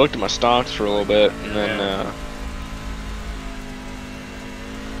 Yeah, I looked at my stocks for a little bit and then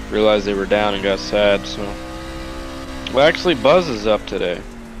realized they were down and got sad. So, well, actually, Buzz is up today.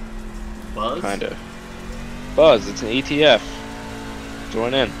 Buzz? Kinda. Buzz. It's an ETF.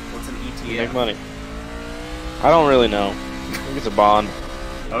 Join in. What's an Make ETF? money. I don't really know. I think it's a bond.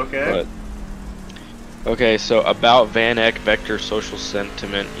 Okay. But okay, so about Van Eck Vector Social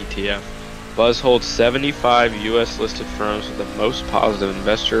Sentiment ETF. Buzz holds 75 U.S. listed firms with the most positive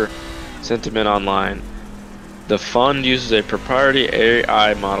investor sentiment online. The fund uses a proprietary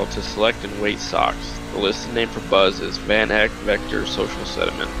AI model to select and weight stocks. The listed name for Buzz is Van Eck Vector Social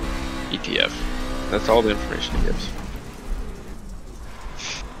Sentiment ETF. That's all the information it gives.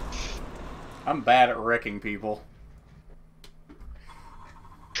 I'm bad at wrecking people.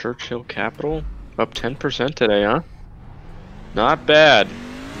 Churchill Capital up 10% today, huh? Not bad.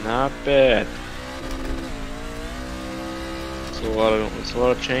 Not bad. It's a lot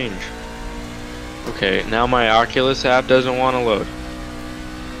of change. Okay, now my Oculus app doesn't want to load.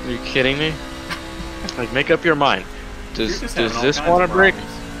 Are you kidding me? Like, make up your mind. Does You're just having all this kinds want of to break?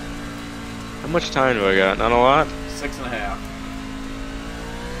 problems. How much time do I got? Not a lot. 6.5.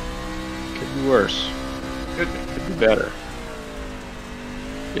 Could be worse. Could be. Could be better.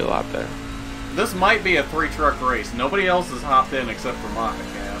 Be a lot better. This might be a 3-truck race. Nobody else has hopped in except for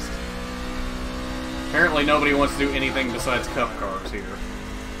Mockcast. Apparently nobody wants to do anything besides cup cars here.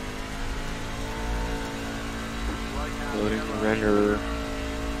 Loading render.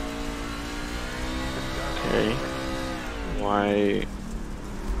 Okay. Why?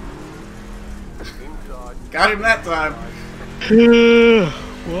 Got him that time.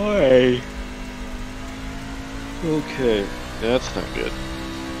 Why? Okay, that's not good.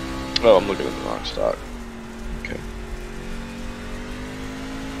 Oh, I'm looking at the wrong stock. Okay.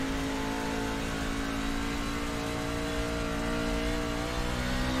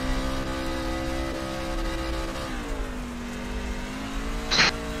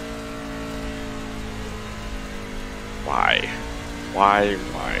 Why?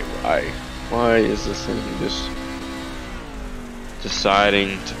 Why is this thing just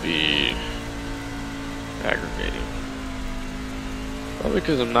deciding to be aggravating? Probably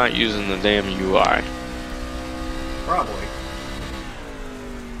because I'm not using the damn UI. Probably.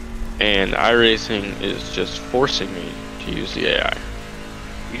 And iRacing is just forcing me to use the AI.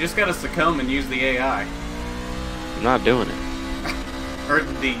 You just gotta succumb and use the AI. I'm not doing it. Or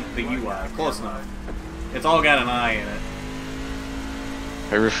the UI. Close enough. It's all got an I in it.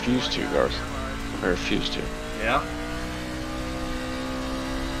 I refuse to, Garth. I refuse to. Yeah?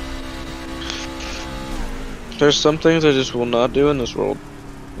 There's some things I just will not do in this world.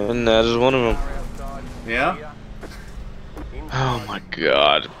 And that is one of them. Yeah? Oh my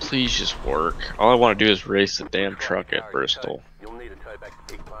god, please just work. All I want to do is race the damn truck at Bristol. You'll need a tow back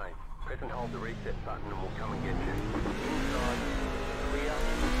to peak lane. Press and hold the reset button and we'll come and get you. Inside,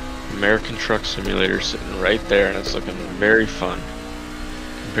 clear. American Truck Simulator sitting right there, and it's looking very fun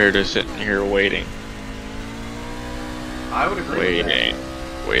compared to sitting here waiting. I would agree with that.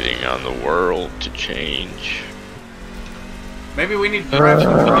 Waiting on the world to change. Maybe we need to drive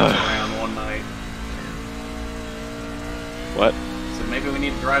some trucks around one night. What? So maybe we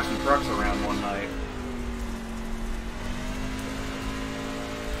need to drive some trucks around one night.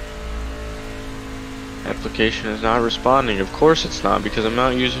 Application is not responding. Of course it's not, because I'm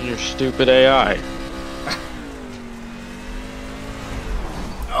not using your stupid AI.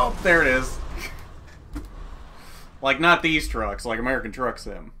 Oh, there it is. Like, not these trucks, like American Truck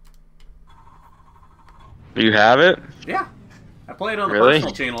Sim. You have it? Yeah. I play it on the Really?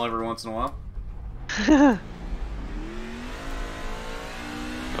 personal channel every once in a while.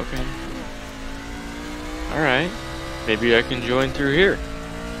 Okay. Alright. Maybe I can join through here.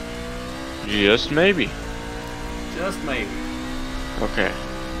 Just maybe. Just maybe. Okay.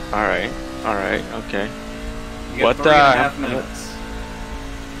 Alright. Alright. Okay. You got What 3.5 minutes.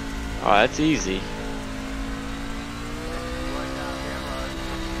 Oh, that's easy.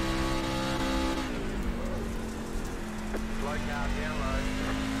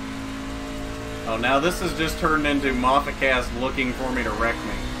 Oh, now this has just turned into MoffatCast looking for me to wreck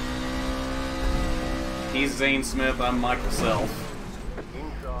me. He's Zane Smith, I'm Michael Self.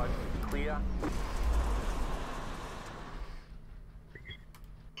 Inside, clear.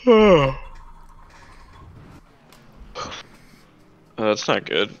 That's not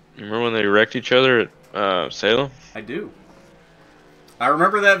good. Remember when they wrecked each other at Salem? I do. I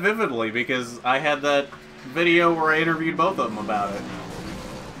remember that vividly because I had that video where I interviewed both of them about it.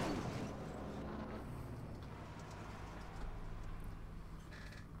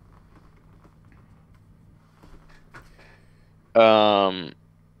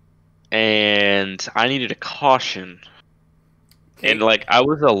 And I needed a caution. Okay. And, like, I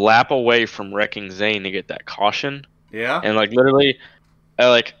was a lap away from wrecking Zane to get that caution. Yeah? And, like, literally,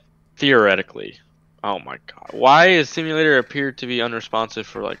 theoretically, oh my god. Why is Simulator appeared to be unresponsive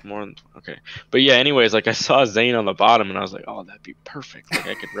for, like, more than... Okay. But, yeah, anyways, like, I saw Zane on the bottom, and I was like, oh, that'd be perfect. Like,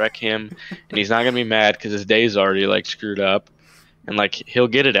 I could wreck him, and he's not going to be mad because his day's already, like, screwed up. And, like, he'll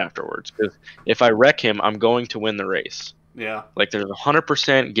get it afterwards. Because if I wreck him, I'm going to win the race. Yeah. Like, there's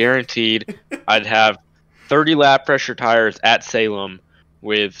 100% guaranteed I'd have 30 lap pressure tires at Salem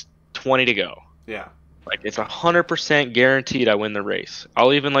with 20 to go. Yeah. Like, it's 100% guaranteed I win the race.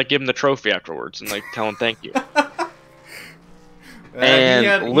 I'll even, like, give him the trophy afterwards and, like, tell him thank you. And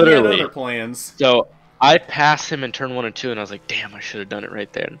he had literally, other plans. so I passed him in turn 1 and 2, and I was like, damn, I should have done it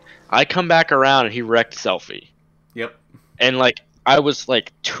right then. I come back around, and he wrecked Selfie. Yep. And, like, I was,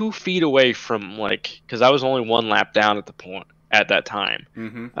 like, 2 feet away from, like, because I was only 1 lap down at the point at that time.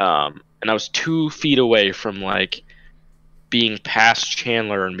 Mm-hmm. And I was 2 feet away from, like, being past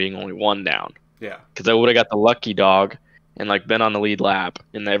Chandler and being only 1 down. Yeah. Because I would have got the lucky dog and, like, been on the lead lap,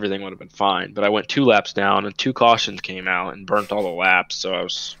 and everything would have been fine. But I went 2 laps down, and 2 cautions came out and burnt all the laps, so I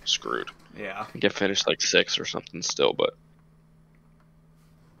was screwed. Yeah. I think I finished, like, 6th or something still, but...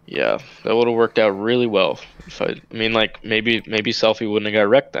 Yeah, that would have worked out really well. If I mean, like, maybe Selfie wouldn't have got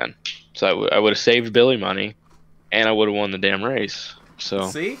wrecked then. So I would have saved Billy money, and I would have won the damn race. So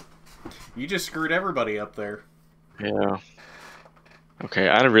See? You just screwed everybody up there. yeah. Okay,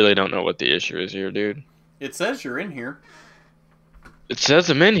 I really don't know what the issue is here, dude. It says you're in here. It says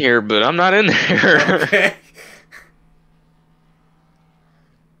I'm in here, but I'm not in there. Okay.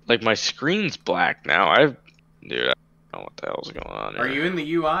 Like, my screen's black now. Dude, I don't know what the hell's going on here. Are you in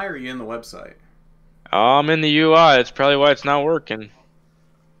the UI or are you in the website? I'm in the UI. That's probably why it's not working.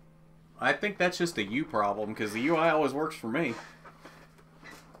 I think that's just a you problem, because the UI always works for me.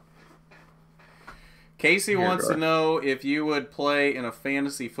 Casey wants to know if you would play in a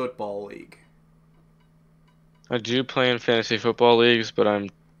fantasy football league. I do play in fantasy football leagues, but I'm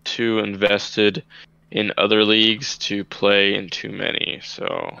too invested in other leagues to play in too many, so...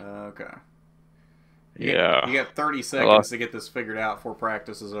 Okay. You got 30 seconds to get this figured out before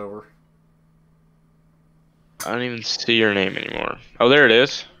practice is over. I don't even see your name anymore. Oh, there it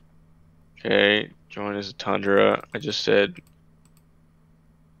is. Okay, join as a Tundra. I just said...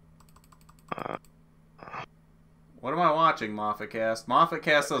 What am I watching, MoffatCast?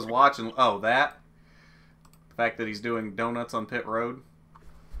 MoffatCast says watching... Oh, that? The fact that he's doing donuts on pit road?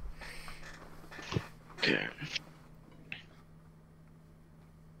 Okay.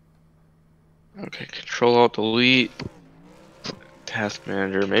 Okay, Control-Alt-Delete. Task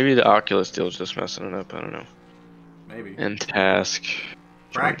Manager. Maybe the Oculus deal is just messing it up. I don't know. Maybe. And Task.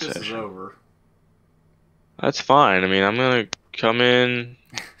 Practice is over. That's fine. I mean, I'm going to come in,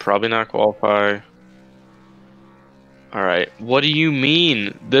 probably not qualify. Alright, what do you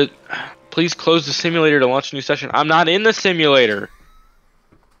mean? Please close the simulator to launch a new session. I'm not in the simulator.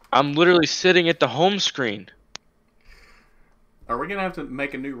 I'm literally sitting at the home screen. Are we going to have to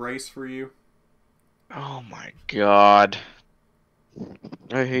make a new race for you? Oh my god.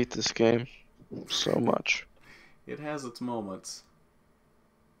 I hate this game so much. It has its moments.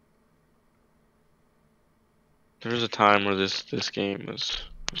 There was a time where this game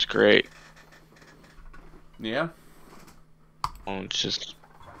was great. Yeah? Oh, it just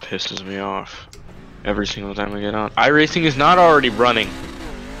pisses me off every single time I get on. iRacing is not already running.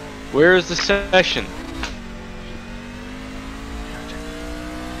 Where is the session?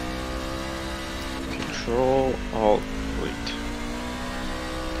 Control-Alt-Delete.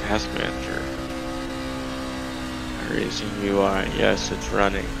 Task Manager. iRacing UI. Yes, it's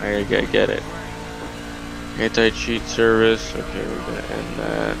running. I get it. Anti-cheat service. Okay, we're gonna end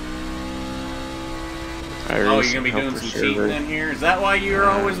that. Oh, you're gonna be doing some cheating in here? Is that why you're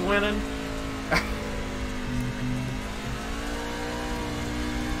always winning?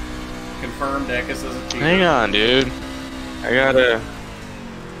 Confirmed Eckes is a cheater. Hang on, dude. I gotta...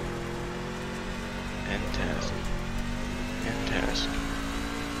 End task. End task.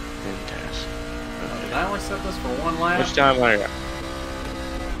 End task. Did I only set this for one lap? Which time I got?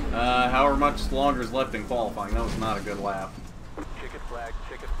 However much longer is left in qualifying. That was not a good lap. Checkered flag,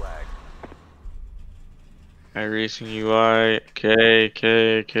 checkered flag. iRacing UI, okay.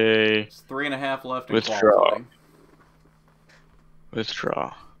 It's 3.5 left in Withdraw. qualifying.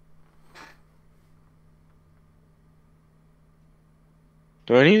 Withdraw.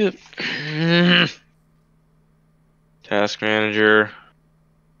 Do I need it? Task manager.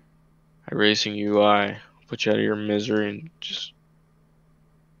 iRacing UI. Put you out of your misery and just.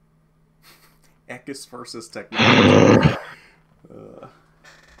 Eckes versus technology.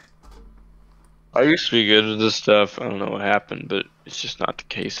 I used to be good with this stuff. I don't know what happened, but it's just not the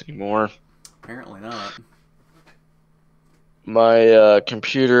case anymore. Apparently not. My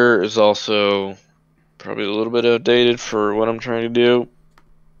computer is also probably a little bit outdated for what I'm trying to do.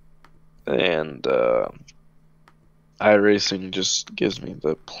 And iRacing just gives me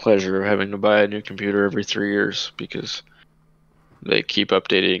the pleasure of having to buy a new computer every 3 years because they keep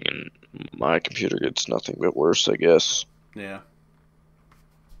updating and my computer gets nothing but worse, I guess. Yeah.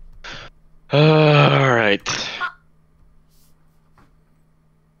 Alright.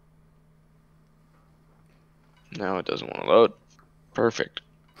 Now it doesn't want to load. Perfect.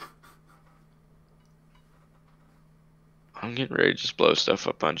 I'm getting ready to just blow stuff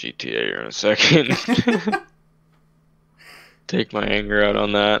up on GTA here in a second. Take my anger out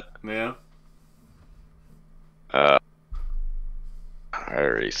on that. Yeah.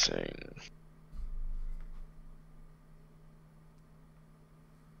 iRacing.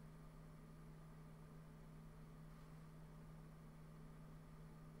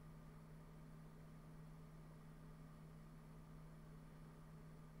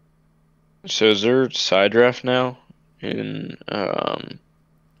 So is there side draft now in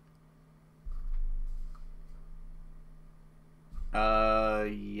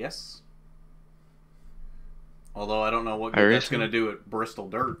Yes. Although I don't know what good that's going to do at Bristol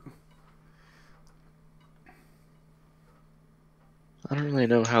Dirt. I don't really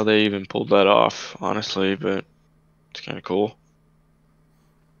know how they even pulled that off, honestly, but it's kind of cool.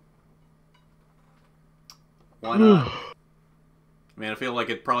 Why not? I mean, I feel like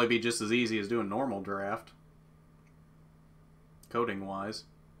it'd probably be just as easy as doing normal draft. Coding-wise.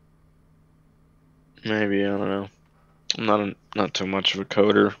 Maybe, I don't know. I'm not too much of a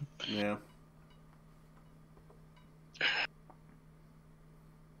coder. Yeah.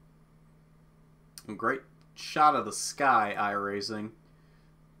 Great shot of the sky, iRacing.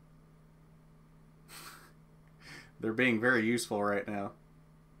 They're being very useful right now.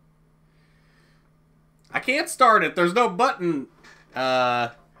 I can't start it. There's no button,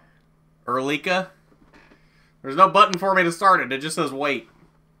 Erlika. There's no button for me to start it. It just says wait.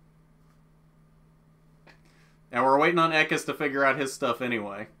 And we're waiting on Eckes to figure out his stuff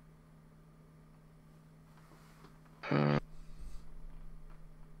anyway. Oh.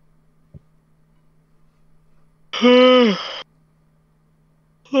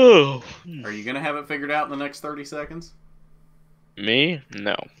 Are you going to have it figured out in the next 30 seconds? Me?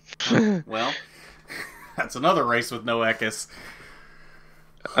 No. Well, that's another race with no Eckes.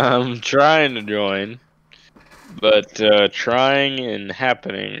 I'm trying to join, but trying and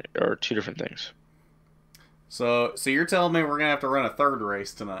happening are two different things. So you're telling me we're going to have to run a third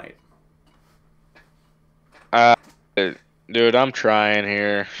race tonight? Dude, I'm trying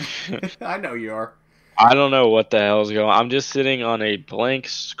here. I know you are. I don't know what the hell's going on. I'm just sitting on a blank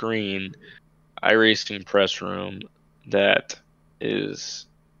screen iRacing press room that is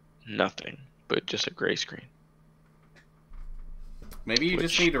nothing but just a gray screen. Maybe you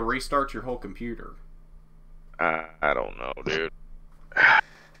just need to restart your whole computer. I don't know, dude.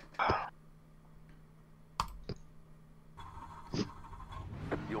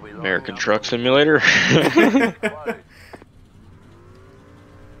 American Truck Simulator?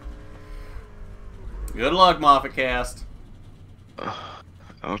 Good luck, Moffat Cast.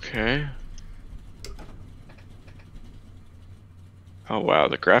 Okay. Oh wow,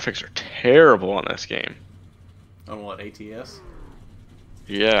 the graphics are terrible on this game. On what, ATS?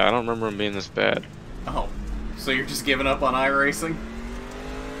 Yeah, I don't remember them being this bad. Oh, so you're just giving up on iRacing?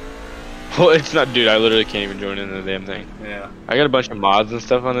 Well, it's not, dude, I literally can't even join into the damn thing. Yeah. I got a bunch of mods and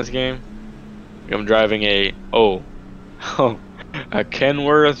stuff on this game. I'm driving a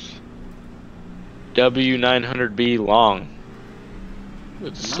Kenworth W900B long.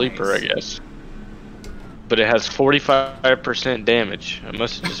 It's a sleeper, I guess. But it has 45% damage. I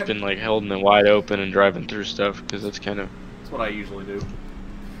must have just been like holding it wide open and driving through stuff because that's kind of. That's what I usually do.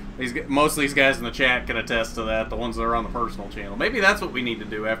 Most of these guys in the chat can attest to that. The ones that are on the personal channel. Maybe that's what we need to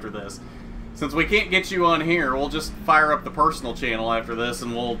do after this. Since we can't get you on here, we'll just fire up the personal channel after this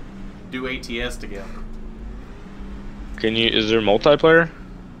and we'll do ATS together. Can you? Is there multiplayer?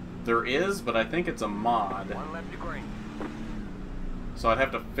 There is, but I think it's a mod. One left to green. So I'd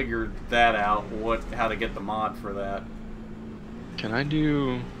have to figure that out, how to get the mod for that. Can I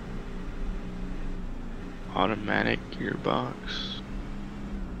do automatic gearbox?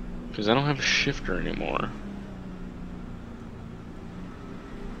 Because I don't have a shifter anymore.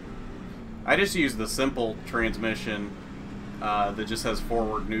 I just use the simple transmission that just has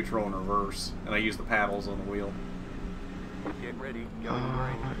forward, neutral, and reverse, and I use the paddles on the wheel. Get ready. Going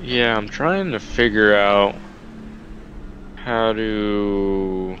green. Yeah, I'm trying to figure out how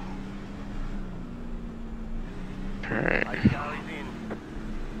to. Alright. Charlie's in.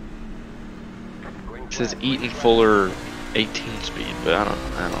 Green It says flag, Eaton green flag. Fuller 18 speed, but I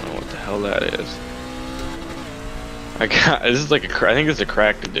don't know what the hell that is. This is like I think it's a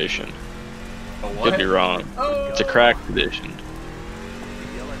cracked edition. A what? Could be wrong. Oh. It's a cracked edition,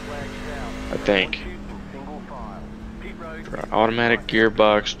 Yellow flag south. I think. Shoot in single file. Pit road. Automatic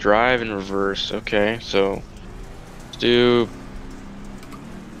gearbox, drive and reverse. Okay, so let's do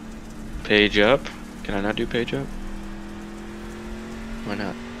page up. Can I not do page up? Why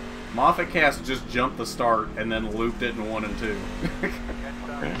not? Moffat Cast just jumped the start and then looped it in 1 and 2. Okay.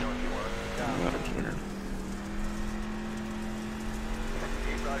 That was weird.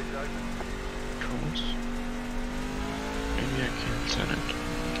 Pit road is open. Controls. Maybe I can set it.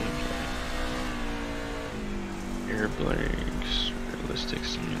 Gameplay. Air brakes. Realistic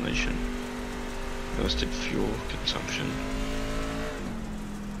simulation. Realistic fuel consumption.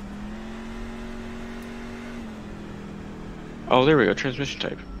 Oh, there we go. Transmission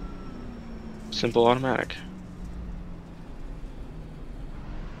type. Simple automatic.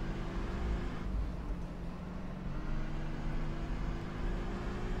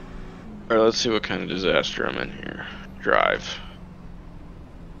 Alright, let's see what kind of disaster I'm in here. Drive.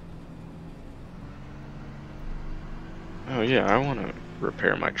 Oh yeah, I want to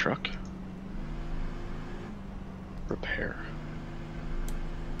repair my truck. Repair.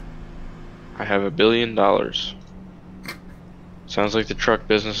 I have $1 billion. Sounds like the truck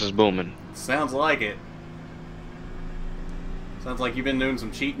business is booming. Sounds like it. Sounds like you've been doing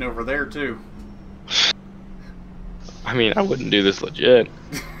some cheating over there, too. I mean, I wouldn't do this legit.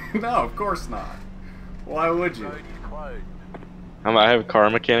 No, of course not. Why would you? Road is closed. I have a car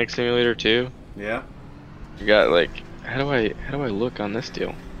mechanic simulator too. Yeah? You got like, how do I look on this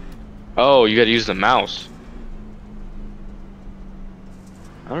deal? Oh, you got to use the mouse.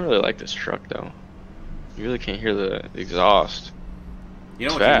 I don't really like this truck though. You really can't hear the exhaust. You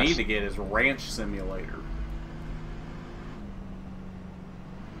know It's what fast. you need to get is Ranch Simulator.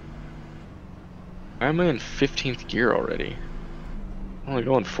 Why am I in 15th gear already? I'm only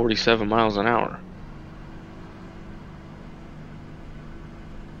going 47 miles an hour.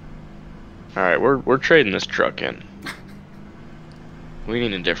 Alright, we're trading this truck in. We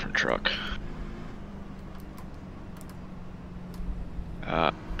need a different truck.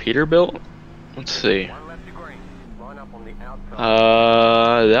 Peterbilt? Let's see. One left to green. Line up on the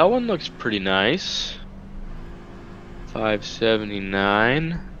outside. That one looks pretty nice.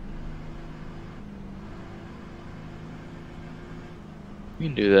 579. We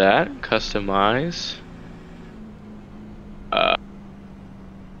can do that. Customize.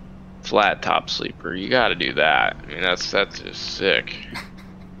 Flat top sleeper. You gotta do that. I mean, that's just sick.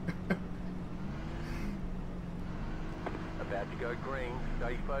 About to go green.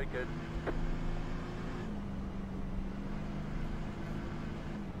 Stay focused.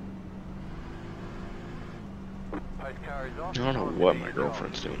 Post car is off. I don't know what my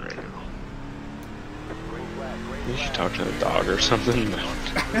girlfriend's doing right now. Green flag, green Maybe she flag. talked to the dog or something. But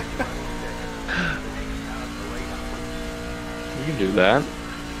we can do that.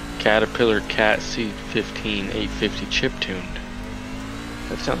 Caterpillar Cat C15 850 chip tuned.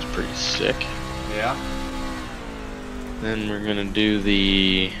 That sounds pretty sick. Yeah? Then we're gonna do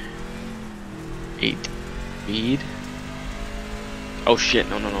the 8 speed. Oh shit!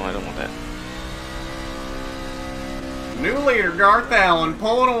 No, I don't want that. New leader, Garth Allen,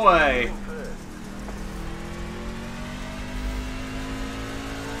 pulling away.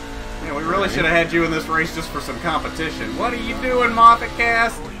 Yeah, we really should have had you in this race just for some competition. What are you doing, Moffat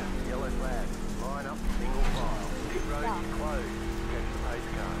Cast? Yellow flag. Line up, single file. Pit road is closed. Catch the pace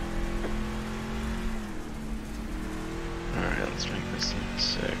car. Alright, let's make this thing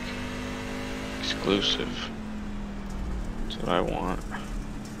sick. Exclusive. That's what I want.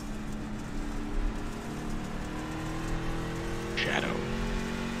 Shadow.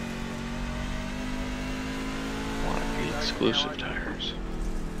 Want the exclusive tires.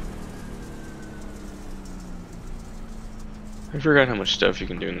 I forgot how much stuff you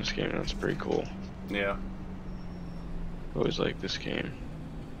can do in this game. That's pretty cool. Yeah. Always like this game.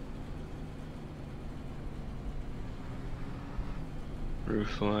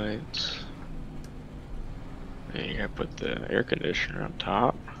 Roof lights. And you gotta put the air conditioner on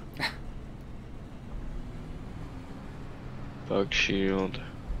top. Bug shield.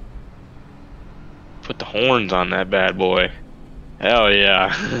 Put the horns on that bad boy. Hell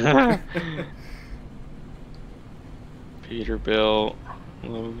yeah. Peterbilt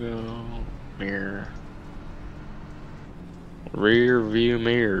logo, mirror, rear view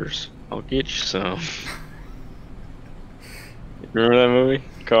mirrors. I'll get you some. Remember that movie,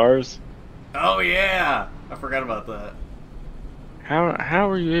 Cars? Oh yeah, I forgot about that. How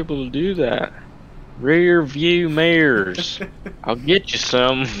were you able to do that? Rear view mirrors. I'll get you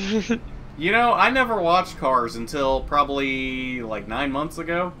some. You know, I never watched Cars until probably like 9 months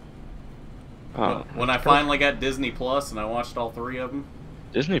ago. Oh, When I finally got Disney Plus and I watched all 3 of them.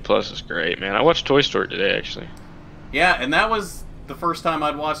 Disney Plus is great, man. I watched Toy Story today, actually. Yeah, and that was the first time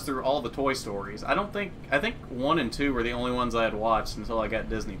I'd watched through all the Toy Stories. I think 1 and 2 were the only ones I had watched until I got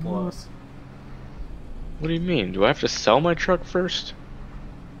Disney Plus. What do you mean? Do I have to sell my truck first?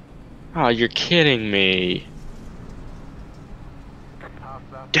 Oh, you're kidding me.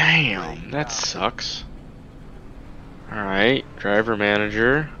 Damn, that sucks. Alright, driver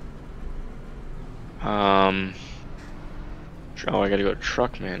manager. Oh, I gotta go to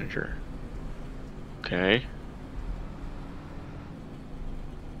truck manager. Okay.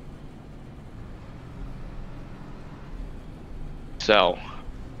 Sell.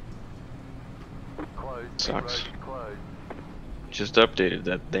 Sucks. Just updated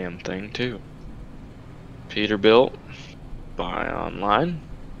that damn thing too. Peterbilt. Buy online.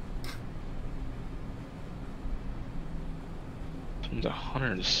 It's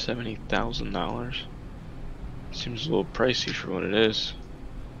 $170,000. Seems a little pricey for what it is.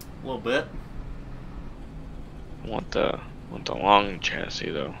 A little bit. I want the long chassis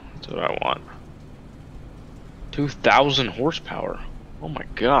though. That's what I want. 2,000 horsepower. Oh my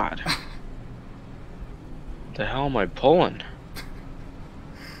god. What the hell am I pulling?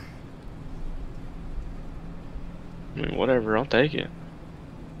 I mean, whatever, I'll take it.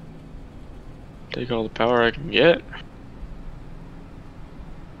 Take all the power I can get.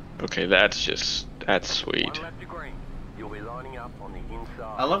 Okay, that's sweet.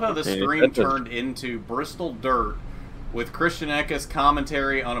 I love how the stream turned into Bristol Dirt with Christian Eckes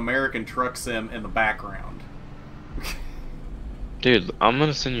commentary on American Truck Sim in the background. Dude, I'm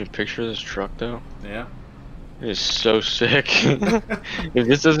gonna send you a picture of this truck though. Yeah. It is so sick. If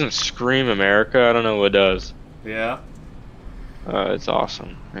this doesn't scream America, I don't know what does. Yeah. It's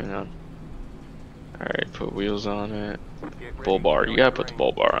awesome. Hang on. Alright, put wheels on it. Bull bar. You gotta put the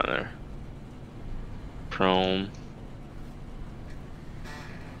bull bar on there. Chrome.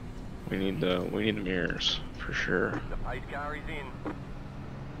 We need the mirrors for sure.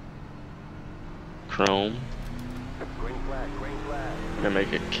 Chrome. Gonna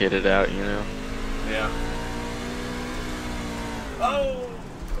make it kitted out, you know. Yeah. Oh.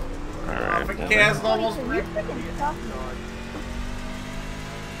 Alright. The cast almost ripped.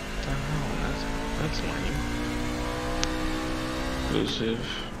 That's lame. Exclusive.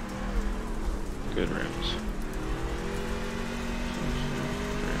 Good rims.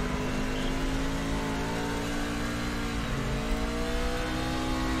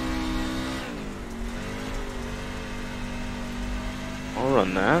 I'll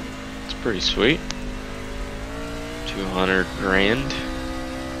run that. It's pretty sweet. 200 grand.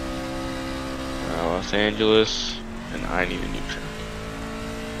 Los Angeles, and I need a new truck.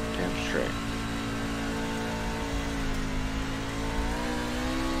 Damn straight.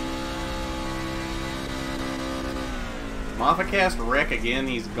 Moffacast wreck again,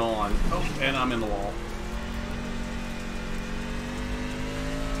 he's gone. Oh, and I'm in the wall.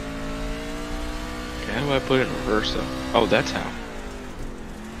 Okay, how do I put it in reverse though? Oh, that's how.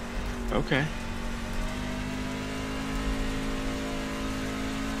 Okay.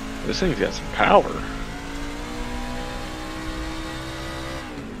 This thing's got some power.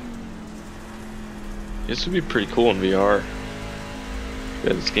 This would be pretty cool in VR.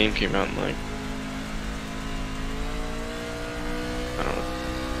 Yeah, this game came out in like, I don't know,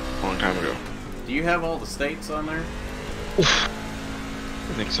 a long time ago. Do you have all the states on there? Oof.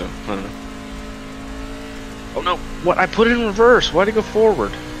 I think so. I don't know. Oh no! What? I put it in reverse. Why'd it go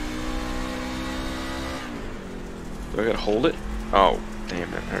forward? Do I gotta hold it? Oh,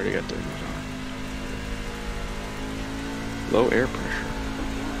 damn it! I already got the on. Low air pressure.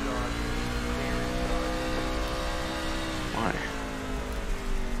 Why?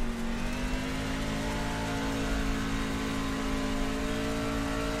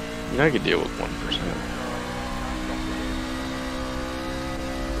 I mean, I could deal with 1%.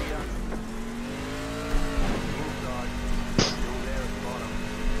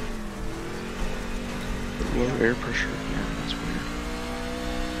 Low air pressure. Yeah, that's weird.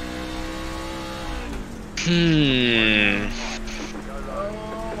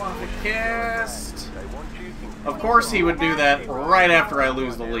 Oh, off a cast. Of course he would do that right after I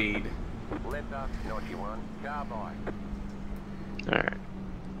lose the lead. Alright.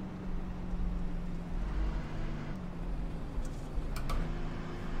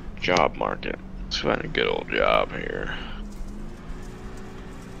 Job market. Let's find a good old job here.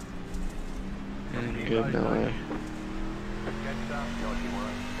 Any good? No way.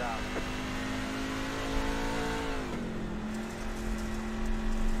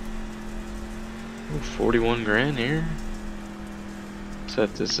 41 grand here.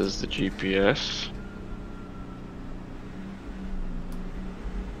 Set this as the GPS.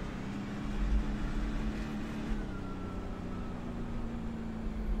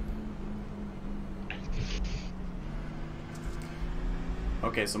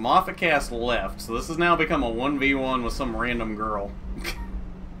 Okay, so Moffat Cast left, so this has now become a 1v1 with some random girl.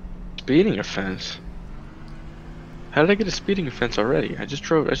 Speeding offense. How did I get a speeding offense already? I just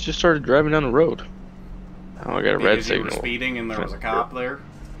started driving down the road. Oh, I got a red Because signal. you were speeding and there was a cop there?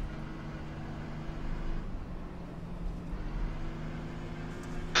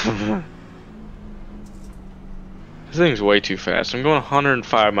 This thing's way too fast. I'm going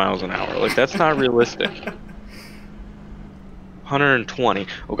 105 miles an hour. Like, that's not realistic. 120.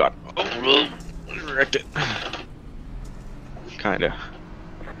 Oh god. Oh, wrecked it. Kinda.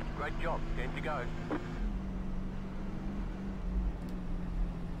 Great job. Time to go.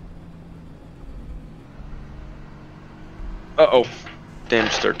 Uh-oh.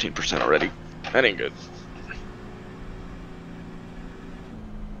 Damage 13% already. That ain't good.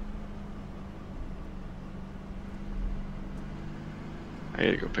 I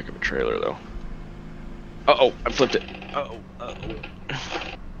gotta go pick up a trailer, though. Uh-oh, I flipped it. Uh-oh, uh-oh.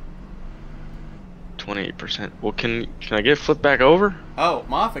 28%. Well, can I get flipped back over? Oh,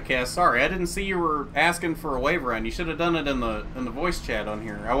 Moffat Cast, sorry, I didn't see you were asking for a wave run. You should have done it in the voice chat on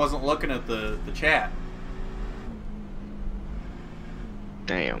here. I wasn't looking at the chat.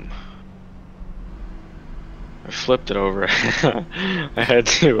 Damn. I flipped it over. I had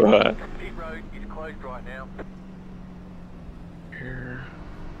to, Pit road is closed right now. Here.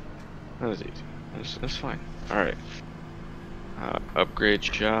 That was easy. That's fine. Alright. Upgrade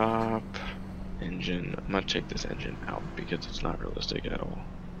shop. Engine. I'm gonna take this engine out because it's not realistic at all.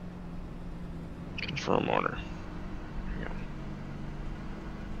 Confirm order. There you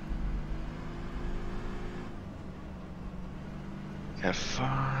go.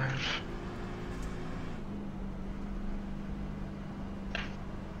 F5.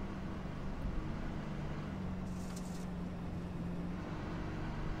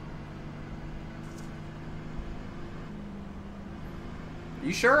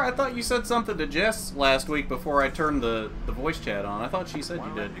 You sure? I thought you said something to Jess last week before I turned the voice chat on. I thought she said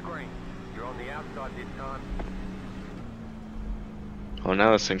you did. You're on the outside this time. Oh,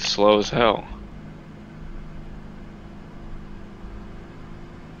 now this thing's slow as hell.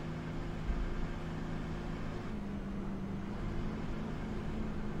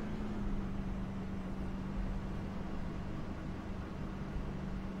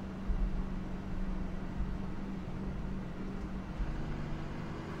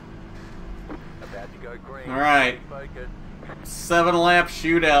 About to go green. All right. Focus. 7-lap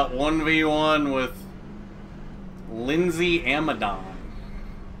shootout 1v1 with Lindsay Amadon.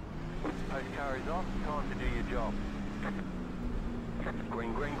 Post car is off. Time to do your job.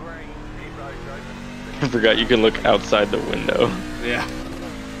 Green, green, green. Pit road's open. I forgot you can look outside the window. Yeah.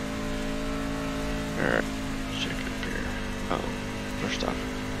 Alright, check up here. Oh, we're stopping.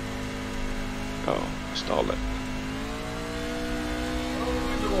 Oh, I stalled it.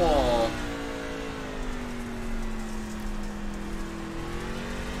 Oh, into the wall.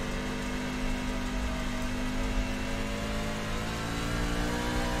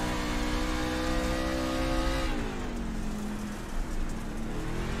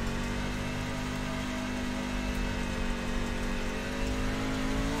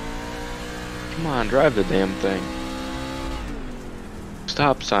 Come on, drive the damn thing.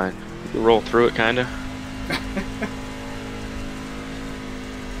 Stop sign. You can roll through it, kinda.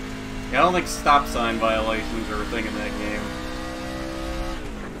 Yeah, I don't think stop sign violations are a thing in that game.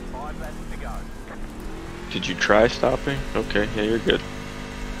 5 laps to go. Did you try stopping? Okay, yeah, you're good.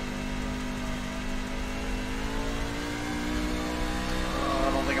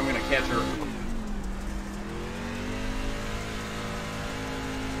 I don't think I'm gonna catch her.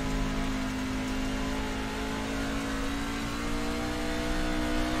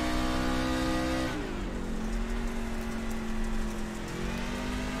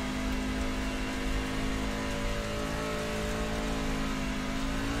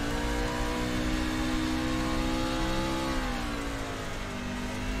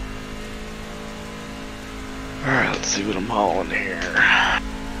 see what I'm hauling here.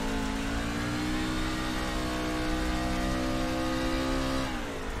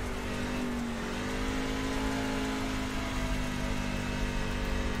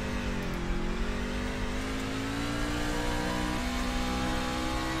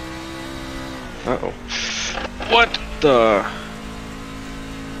 Uh-oh. What the?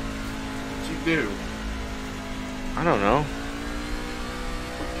 What'd you do? I don't know.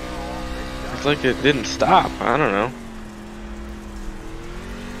 It's like it didn't stop. I don't know.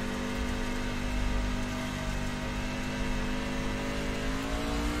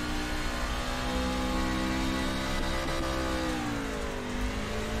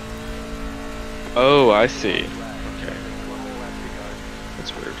 Oh, I see. Okay.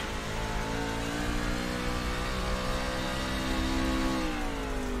 That's weird.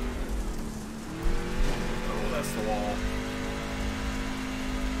 Oh, that's the wall.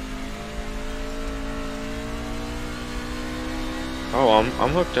 Oh, I'm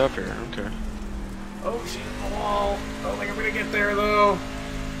hooked up here. Okay. Oh, she's in the wall. I don't think I'm gonna get there though.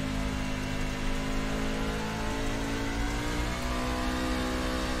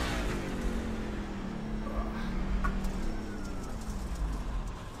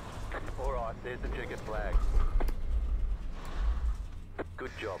 Alright, there's the checkered flag.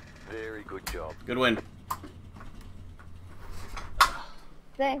 Good job. Very good job. Good win.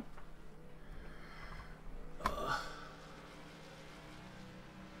 Thanks.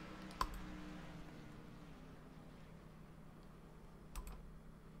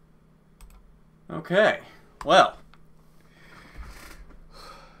 Okay. Well.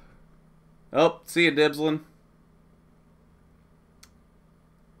 Oh, see you, Dibslin.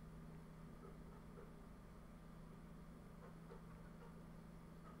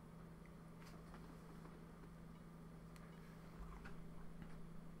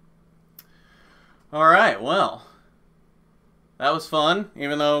 Alright, well. That was fun,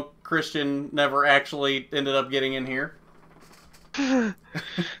 even though Christian never actually ended up getting in here. Hang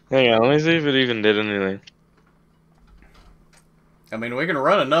on, let me see if it even did anything. I mean, we can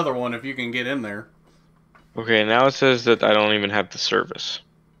run another one if you can get in there. Okay, now it says that I don't even have the service.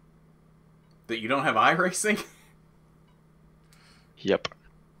 That you don't have iRacing? Yep.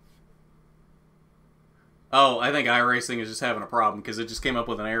 Oh, I think iRacing is just having a problem because it just came up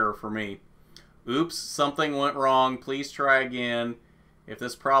with an error for me. Oops, something went wrong. Please try again. If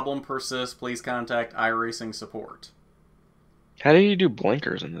this problem persists, please contact iRacing support. How do you do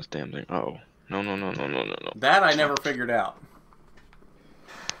blinkers in this damn thing? Oh. No. That I never figured out.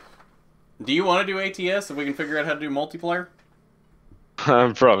 Do you want to do ATS if we can figure out how to do multiplayer?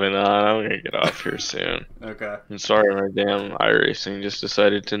 I'm probably not. I'm gonna get off here soon. Okay. I'm sorry, my damn iRacing just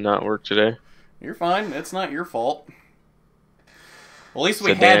decided to not work today. You're fine. It's not your fault. Well, at least It's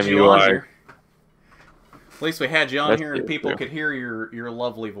we a had damn you on UI. here. At least we had you on That's here and it, people too. could hear your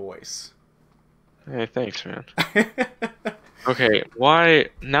lovely voice. Hey, thanks, man. Okay, why?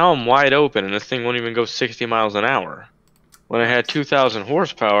 Now I'm wide open and this thing won't even go 60 miles an hour. When I had 2,000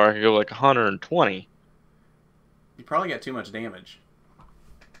 horsepower, I could go like 120. You probably got too much damage.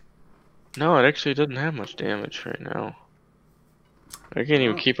 No, it actually doesn't have much damage right now. I can't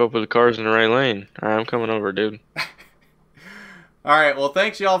even Oh. keep up with the cars in the right lane. Alright, I'm coming over, dude. Alright, well,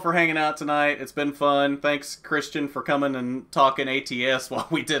 thanks y'all for hanging out tonight. It's been fun. Thanks, Christian, for coming and talking ATS while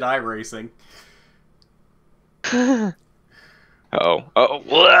we did iRacing. Oh,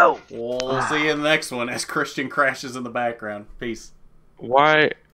 whoa! We'll see you in the next one as Christian crashes in the background. Peace. Why